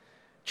minute.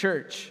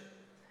 Church,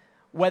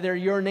 whether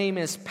your name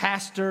is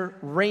Pastor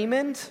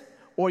Raymond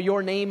or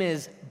your name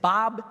is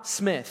Bob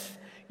Smith,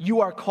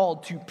 you are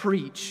called to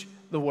preach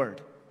the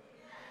word.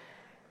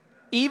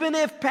 Even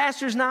if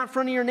pastor's not in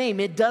front of your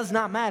name, it does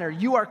not matter.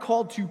 You are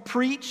called to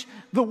preach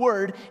the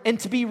word and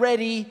to be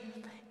ready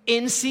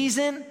in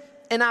season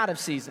and out of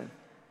season.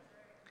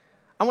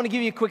 I want to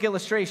give you a quick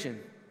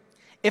illustration.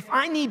 If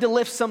I need to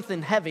lift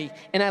something heavy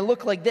and I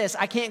look like this,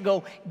 I can't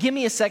go, give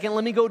me a second,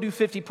 let me go do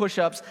 50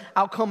 push-ups.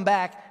 I'll come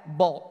back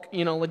bulk,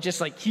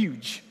 just like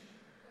huge.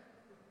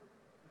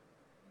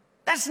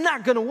 That's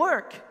not going to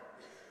work.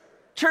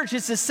 Church,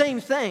 it's the same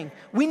thing.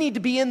 We need to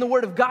be in the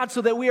Word of God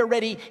so that we are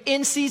ready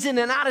in season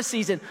and out of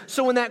season.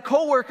 So when that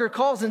coworker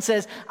calls and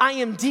says, I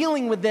am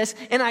dealing with this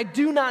and I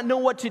do not know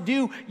what to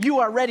do, you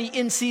are ready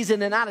in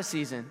season and out of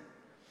season.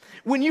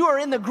 When you are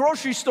in the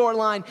grocery store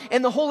line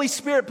and the Holy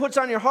Spirit puts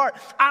on your heart,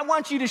 I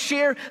want you to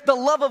share the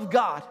love of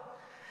God.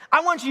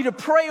 I want you to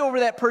pray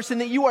over that person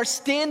that you are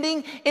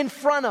standing in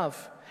front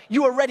of.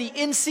 You are ready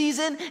in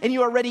season and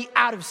you are ready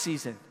out of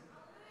season.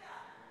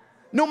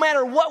 No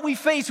matter what we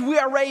face, we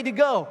are ready to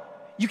go.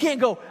 You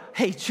can't go,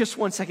 hey, just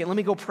 1 second, let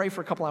me go pray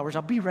for a couple hours.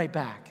 I'll be right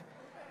back.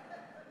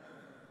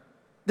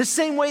 The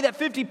same way that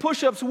 50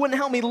 push-ups wouldn't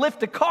help me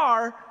lift a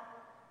car,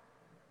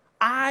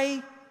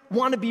 I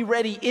want to be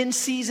ready in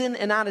season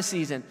and out of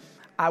season.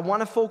 I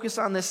want to focus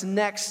on this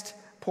next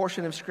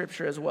portion of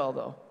Scripture as well,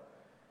 though.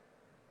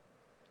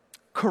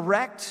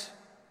 Correct,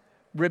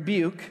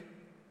 rebuke.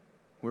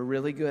 We're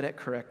really good at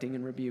correcting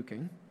and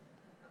rebuking.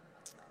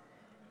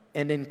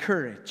 And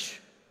encourage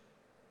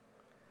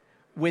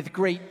with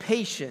great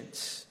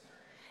patience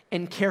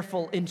and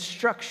careful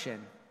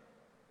instruction.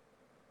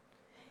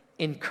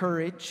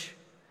 Encourage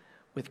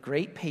with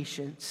great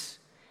patience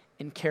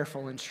and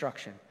careful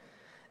instruction.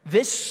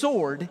 This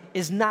sword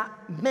is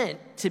not meant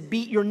to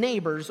beat your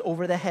neighbors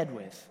over the head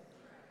with.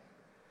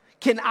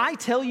 Can I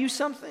tell you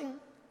something?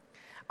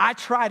 I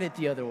tried it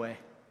the other way.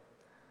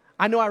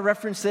 I know I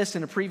referenced this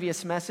in a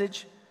previous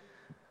message,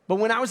 but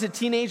when I was a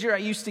teenager, I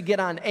used to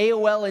get on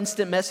AOL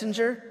Instant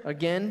Messenger.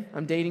 Again,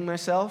 I'm dating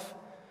myself.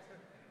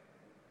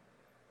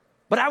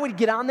 But I would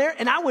get on there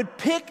and I would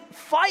pick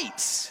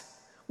fights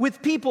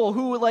with people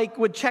who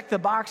would check the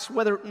box,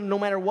 no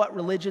matter what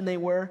religion they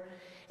were.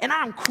 And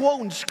I'm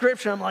quoting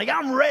scripture. I'm like,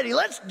 I'm ready.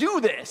 Let's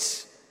do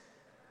this.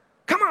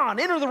 Come on,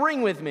 enter the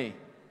ring with me.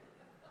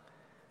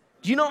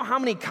 Do you know how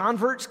many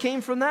converts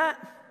came from that?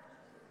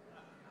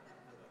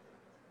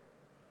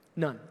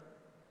 None.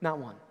 Not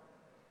one.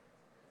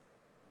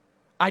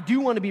 I do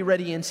want to be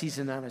ready in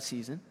season, out of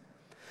season.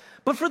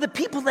 But for the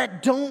people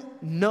that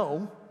don't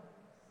know,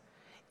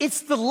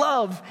 it's the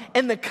love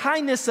and the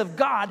kindness of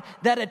God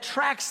that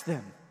attracts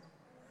them.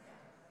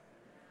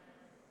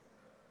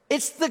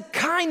 It's the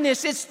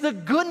kindness, it's the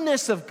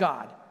goodness of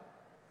God.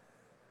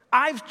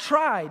 I've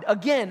tried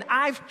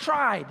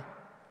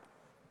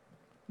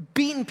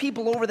beating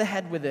people over the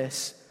head with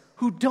this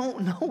who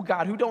don't know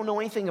God, who don't know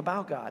anything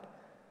about God.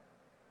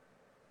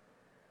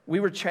 We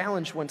were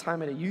challenged one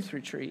time at a youth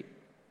retreat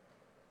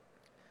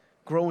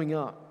growing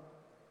up.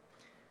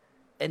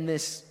 And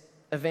this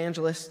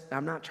evangelist,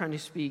 I'm not trying to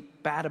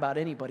speak bad about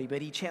anybody,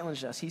 but he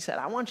challenged us. He said,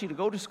 I want you to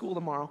go to school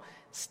tomorrow,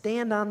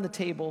 stand on the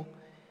table,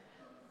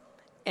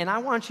 and I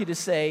want you to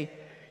say,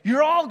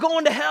 you're all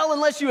going to hell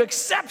unless you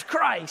accept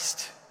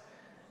Christ.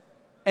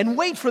 And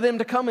wait for them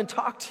to come and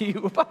talk to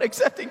you about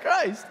accepting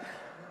Christ.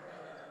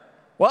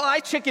 Well,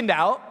 I chickened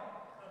out,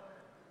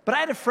 but I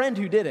had a friend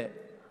who did it.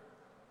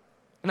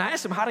 And I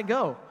asked him how'd it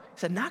go. He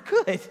said, not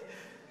good.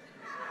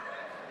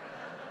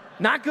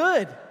 Not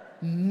good.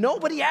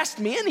 Nobody asked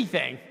me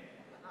anything.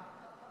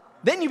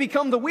 Then you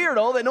become the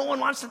weirdo that no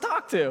one wants to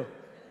talk to.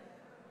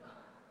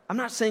 I'm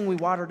not saying we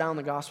water down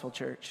the gospel,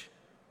 church.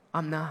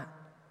 I'm not.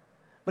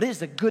 But it is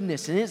the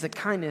goodness, and it is the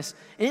kindness,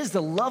 and it is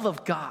the love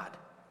of God.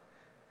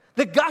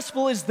 The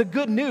gospel is the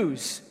good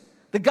news.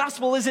 The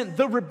gospel isn't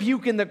the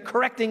rebuke and the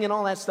correcting and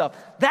all that stuff.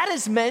 That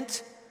is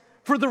meant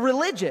for the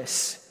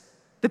religious.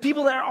 The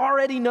people that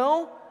already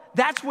know,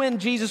 that's when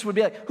Jesus would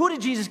be like, who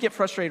did Jesus get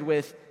frustrated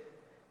with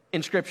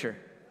in Scripture?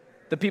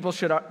 The people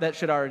that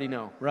should already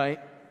know, right?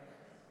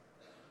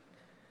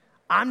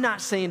 I'm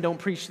not saying don't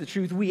preach the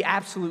truth. We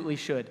absolutely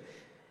should.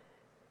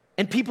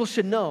 And people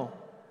should know.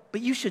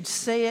 But you should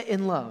say it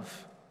in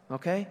love,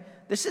 okay?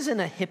 This isn't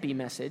a hippie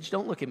message.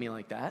 Don't look at me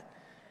like that.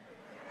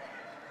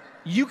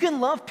 You can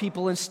love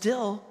people and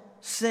still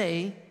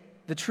say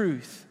the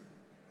truth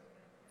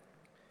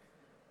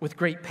with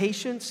great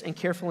patience and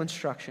careful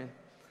instruction.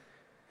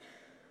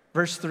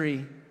 Verse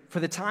 3, for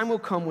the time will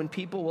come when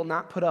people will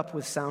not put up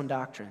with sound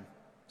doctrine.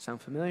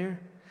 Sound familiar?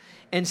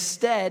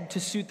 Instead, to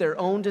suit their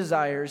own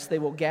desires, they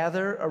will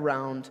gather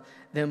around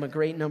them a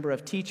great number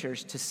of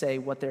teachers to say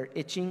what their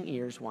itching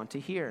ears want to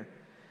hear.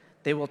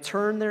 They will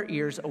turn their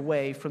ears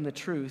away from the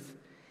truth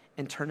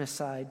and turn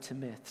aside to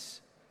myths.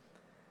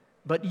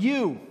 But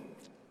you,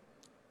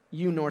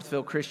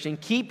 Northville Christian,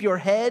 keep your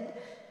head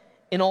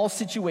in all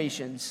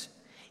situations.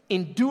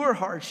 Endure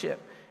hardship.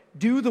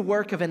 Do the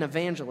work of an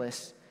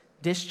evangelist.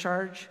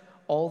 Discharge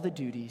all the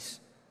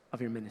duties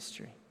of your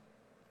ministry.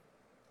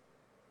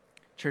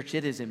 Church,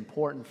 it is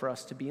important for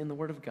us to be in the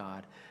Word of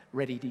God,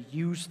 ready to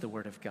use the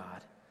Word of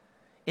God.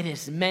 It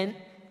is meant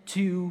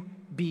to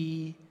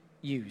be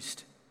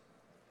used.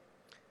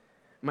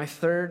 My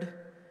third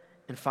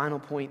and final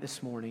point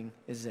this morning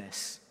is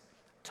this.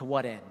 To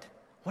what end?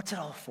 What's it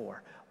all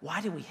for?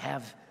 Why do we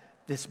have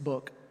this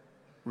book,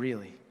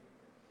 really?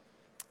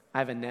 I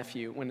have a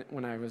nephew.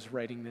 When I was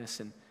writing this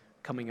and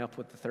coming up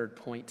with the third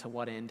point, to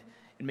what end,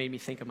 it made me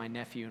think of my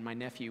nephew. And my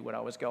nephew would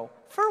always go,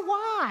 for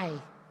why?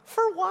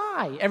 For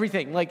why?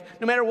 Everything. Like,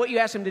 no matter what you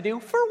ask him to do,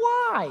 for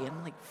why? And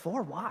I'm like,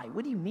 for why?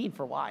 What do you mean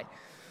for why?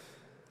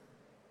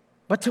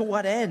 But to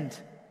what end?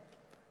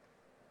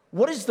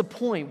 What is the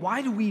point?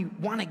 Why do we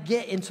want to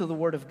get into the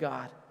Word of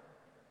God?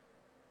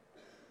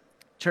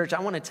 Church,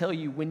 I want to tell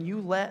you, when you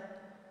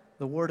let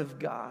the Word of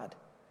God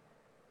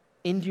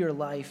into your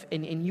life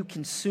and you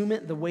consume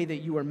it the way that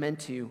you are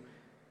meant to,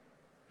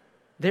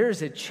 there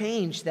is a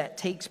change that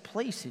takes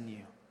place in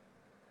you.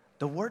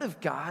 The Word of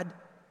God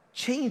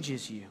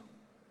changes you.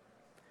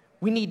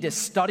 We need to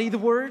study the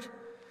Word.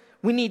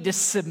 We need to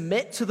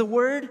submit to the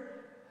Word,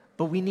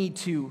 but we need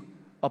to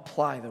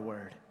apply the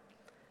Word.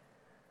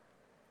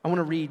 I want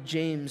to read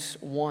James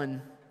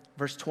 1,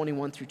 verse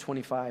 21 through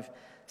 25. It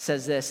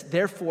says this,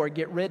 therefore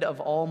get rid of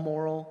all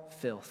moral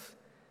filth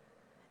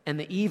and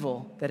the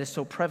evil that is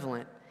so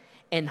prevalent,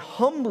 and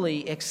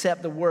humbly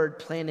accept the word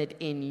planted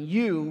in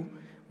you,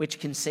 which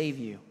can save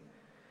you.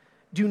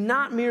 Do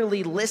not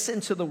merely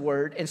listen to the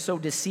word and so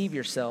deceive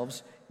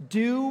yourselves.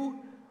 Do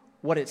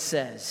what it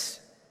says.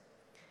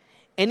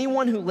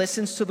 Anyone who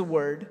listens to the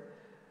word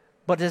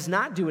but does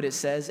not do what it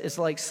says is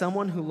like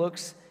someone who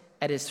looks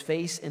at his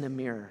face in a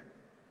mirror,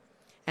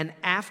 and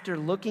after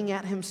looking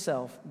at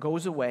himself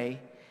goes away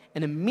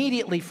and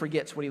immediately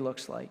forgets what he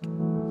looks like.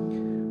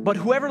 But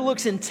whoever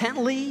looks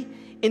intently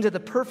into the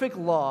perfect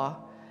law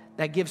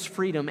that gives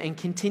freedom and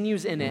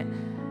continues in it,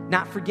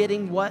 not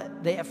forgetting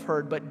what they have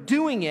heard, but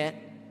doing it,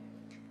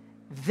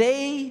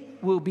 they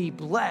will be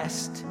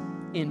blessed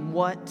in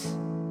what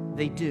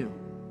they do.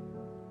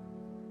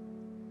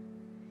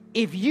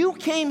 If you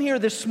came here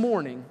this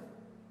morning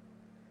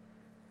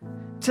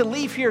to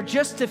leave here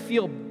just to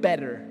feel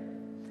better,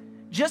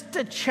 just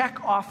to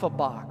check off a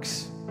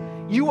box,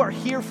 you are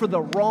here for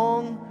the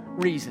wrong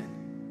reason.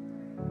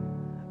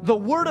 The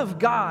Word of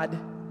God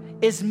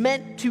is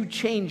meant to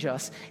change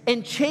us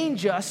and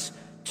change us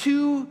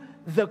to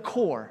the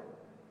core.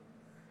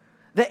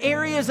 The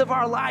areas of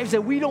our lives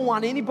that we don't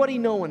want anybody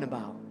knowing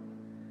about.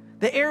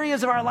 The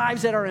areas of our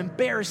lives that are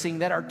embarrassing,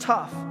 that are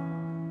tough.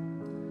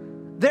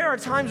 There are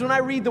times when I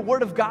read the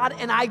Word of God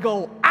and I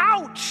go,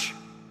 ouch,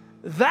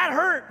 that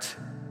hurt.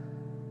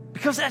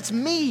 Because that's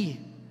me,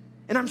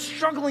 and I'm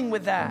struggling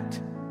with that.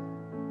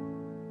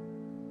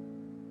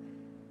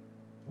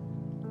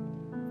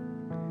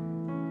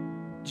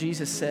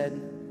 Jesus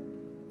said,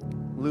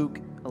 Luke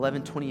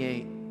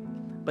 11:28,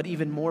 but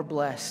even more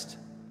blessed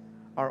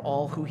are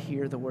all who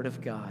hear the word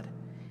of God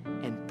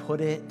and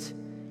put it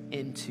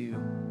into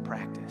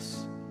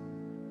practice.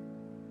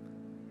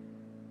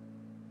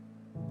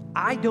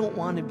 I don't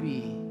want to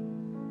be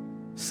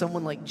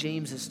someone like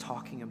James is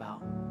talking about,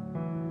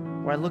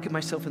 where I look at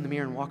myself in the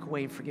mirror and walk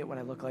away and forget what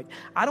I look like.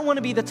 I don't want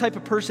to be the type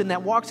of person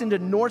that walks into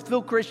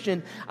Northville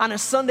Christian on a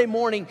Sunday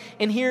morning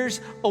and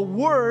hears a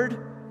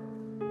word,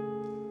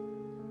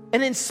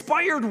 an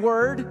inspired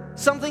word,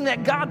 something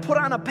that God put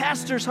on a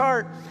pastor's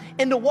heart,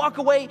 and to walk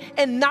away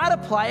and not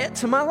apply it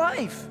to my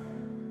life.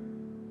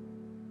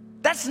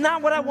 That's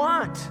not what I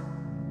want.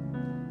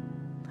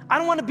 I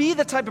don't want to be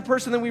the type of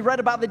person that we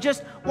read about that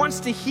just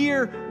wants to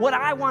hear what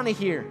I want to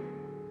hear.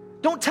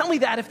 Don't tell me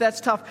that if that's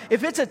tough.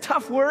 If it's a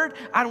tough word,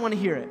 I don't want to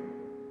hear it.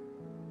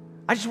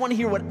 I just want to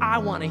hear what I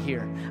want to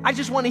hear. I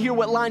just want to hear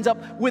what lines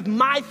up with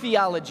my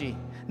theology,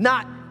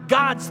 not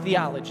God's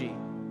theology.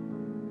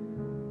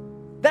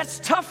 That's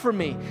tough for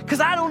me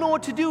because I don't know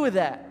what to do with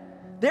that.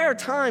 There are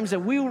times that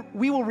we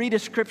will read a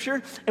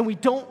scripture and we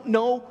don't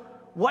know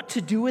what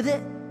to do with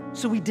it,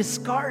 so we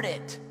discard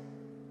it.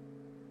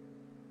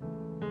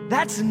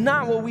 That's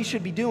not what we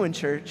should be doing,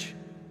 church.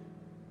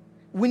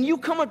 When you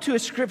come up to a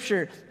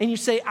scripture and you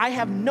say, I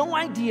have no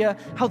idea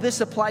how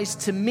this applies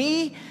to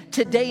me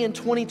today in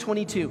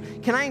 2022,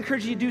 can I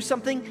encourage you to do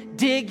something?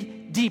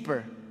 Dig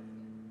deeper.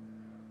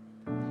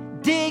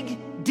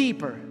 Dig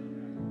deeper.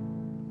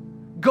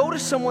 Go to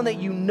someone that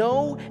you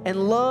know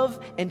and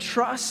love and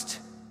trust,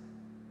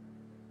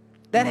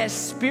 that has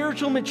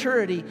spiritual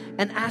maturity,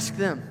 and ask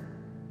them.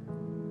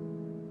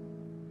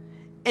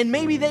 And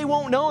maybe they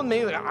won't know, and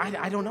maybe,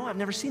 I don't know, I've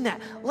never seen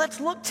that. Let's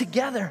look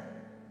together.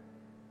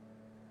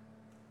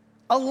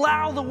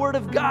 Allow the Word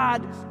of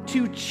God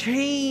to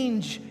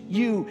change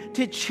you,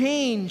 to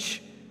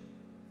change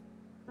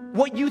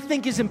what you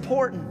think is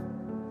important.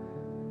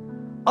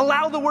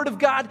 Allow the Word of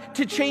God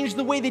to change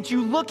the way that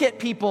you look at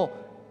people,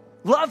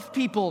 love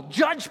people,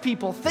 judge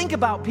people, think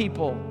about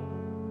people.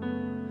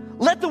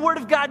 Let the Word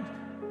of God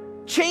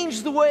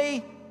change the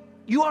way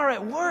you are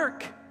at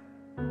work.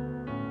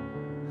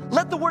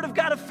 Let the Word of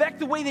God affect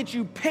the way that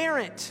you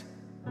parent.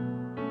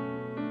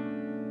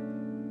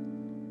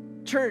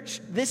 Church,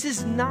 this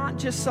is not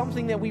just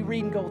something that we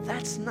read and go,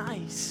 that's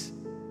nice.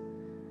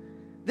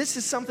 This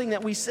is something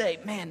that we say,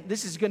 man,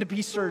 this is going to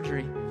be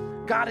surgery.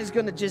 God is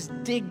going to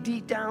just dig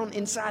deep down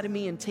inside of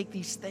me and take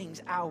these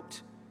things out.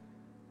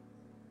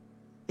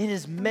 It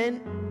is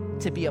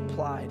meant to be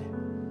applied.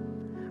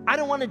 I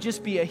don't want to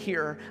just be a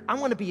hearer. I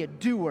want to be a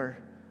doer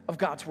of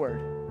God's word.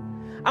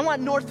 I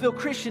want Northville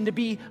Christian to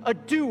be a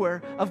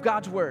doer of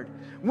God's word.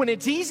 When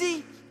it's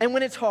easy and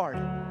when it's hard.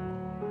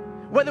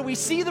 Whether we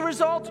see the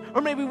results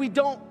or maybe we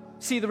don't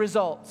see the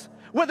results.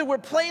 Whether we're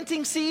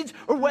planting seeds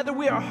or whether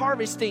we are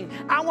harvesting.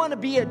 I want to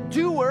be a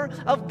doer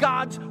of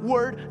God's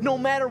word no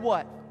matter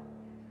what.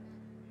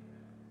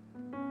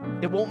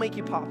 It won't make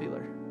you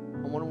popular.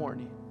 I want to warn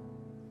you.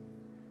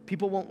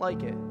 People won't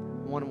like it.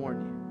 I want to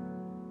warn you.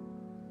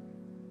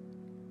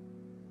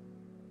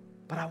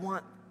 But I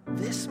want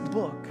this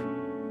book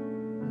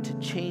to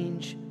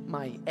change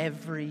my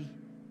every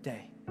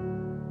day.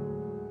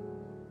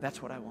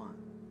 That's what I want.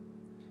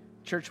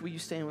 Church, will you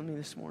stand with me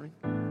this morning?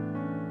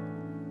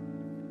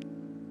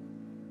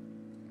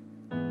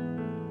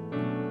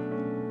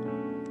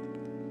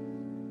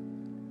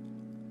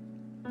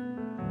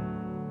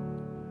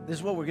 This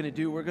is what we're going to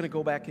do. We're going to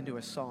go back into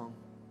a song.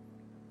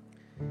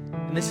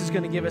 And this is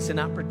going to give us an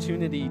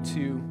opportunity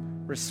to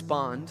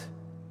respond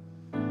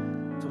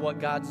to what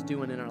God's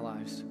doing in our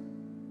lives.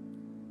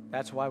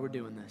 That's why we're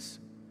doing this.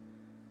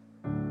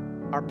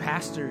 Our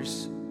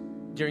pastors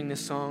during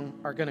this song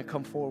are going to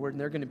come forward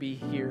and they're going to be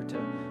here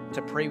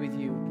to pray with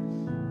you.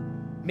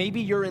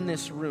 Maybe you're in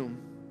this room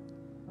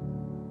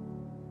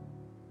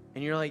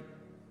and you're like,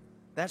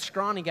 that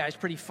scrawny guy's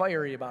pretty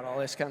fiery about all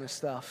this kind of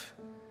stuff.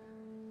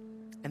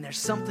 And there's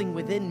something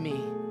within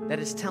me that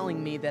is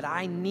telling me that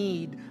I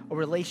need a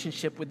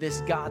relationship with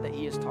this God that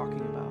he is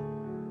talking about.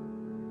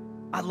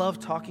 I love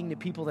talking to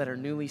people that are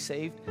newly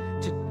saved,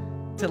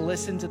 to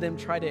listen to them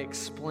try to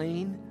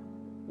explain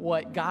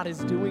what God is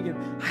doing.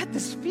 And I had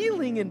this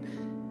feeling, and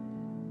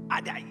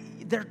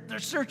they're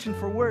searching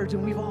for words,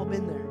 and we've all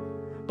been there.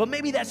 But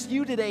maybe that's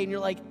you today, and you're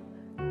like,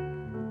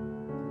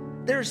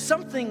 there's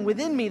something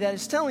within me that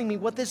is telling me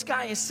what this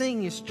guy is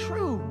saying is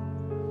true.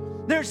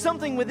 There's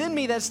something within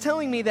me that's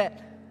telling me that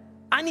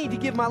I need to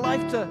give my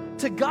life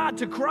to God,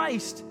 to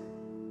Christ.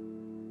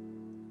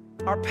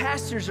 Our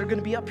pastors are going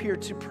to be up here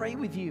to pray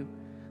with you,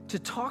 to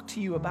talk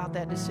to you about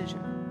that decision.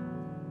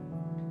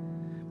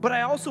 But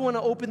I also want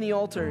to open the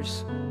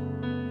altars.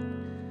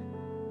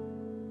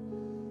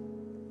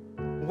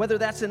 Whether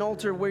that's an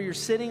altar where you're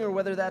sitting or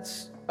whether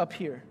that's up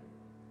here.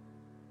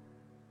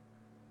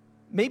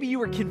 Maybe you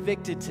were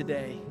convicted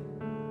today,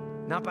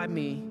 not by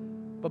me,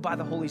 but by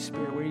the Holy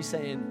Spirit, where he's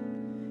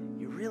saying,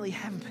 you really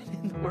haven't been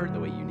in the Word the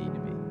way you need to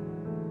be.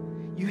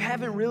 You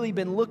haven't really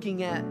been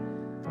looking at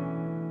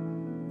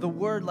the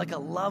Word like a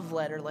love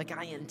letter, like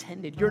I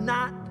intended.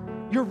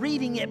 You're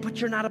reading it, but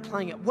you're not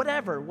applying it.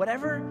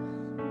 Whatever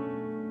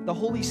the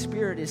Holy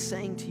Spirit is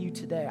saying to you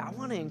today, I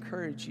want to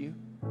encourage you,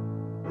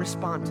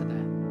 respond to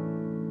that.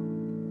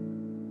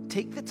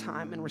 Take the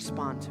time and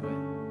respond to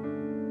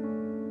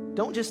it.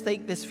 Don't just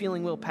think this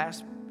feeling will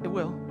pass. It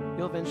will.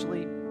 You'll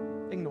eventually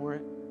ignore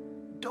it.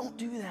 Don't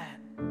do that.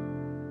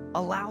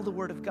 Allow the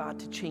Word of God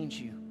to change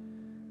you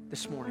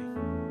this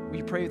morning. Will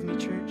you pray with me,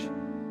 church?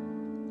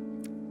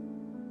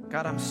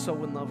 God, I'm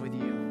so in love with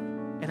you,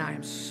 and I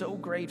am so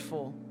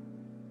grateful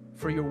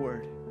for your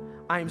Word.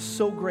 I am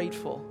so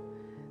grateful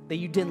that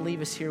you didn't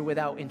leave us here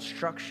without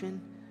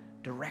instruction,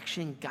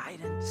 direction,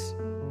 guidance.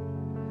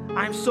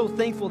 I'm so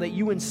thankful that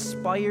you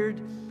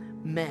inspired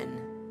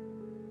men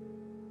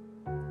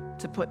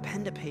to put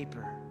pen to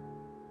paper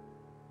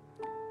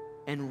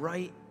and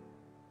write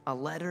a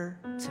letter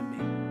to me.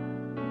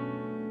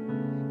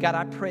 God,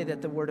 I pray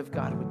that the Word of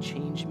God would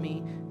change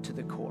me to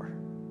the core.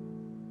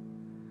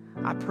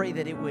 I pray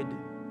that it would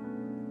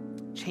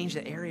change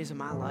the areas of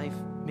my life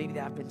maybe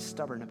that I've been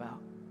stubborn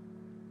about.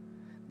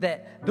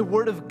 That the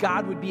Word of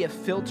God would be a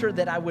filter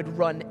that I would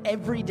run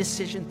every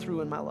decision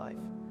through in my life.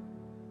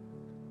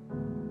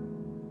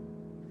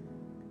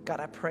 God,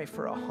 I pray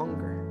for a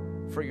hunger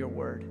for your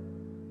Word,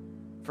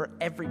 for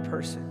every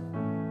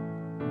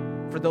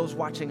person, for those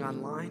watching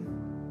online,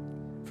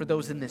 for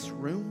those in this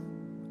room.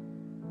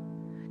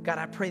 God,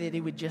 I pray that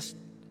it would just,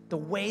 the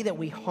way that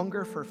we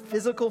hunger for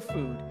physical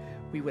food,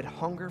 we would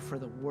hunger for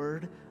the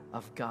Word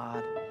of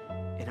God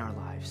in our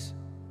lives.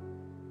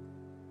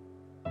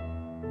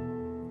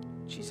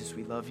 Jesus,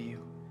 we love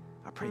you.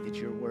 I pray that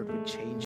your Word would change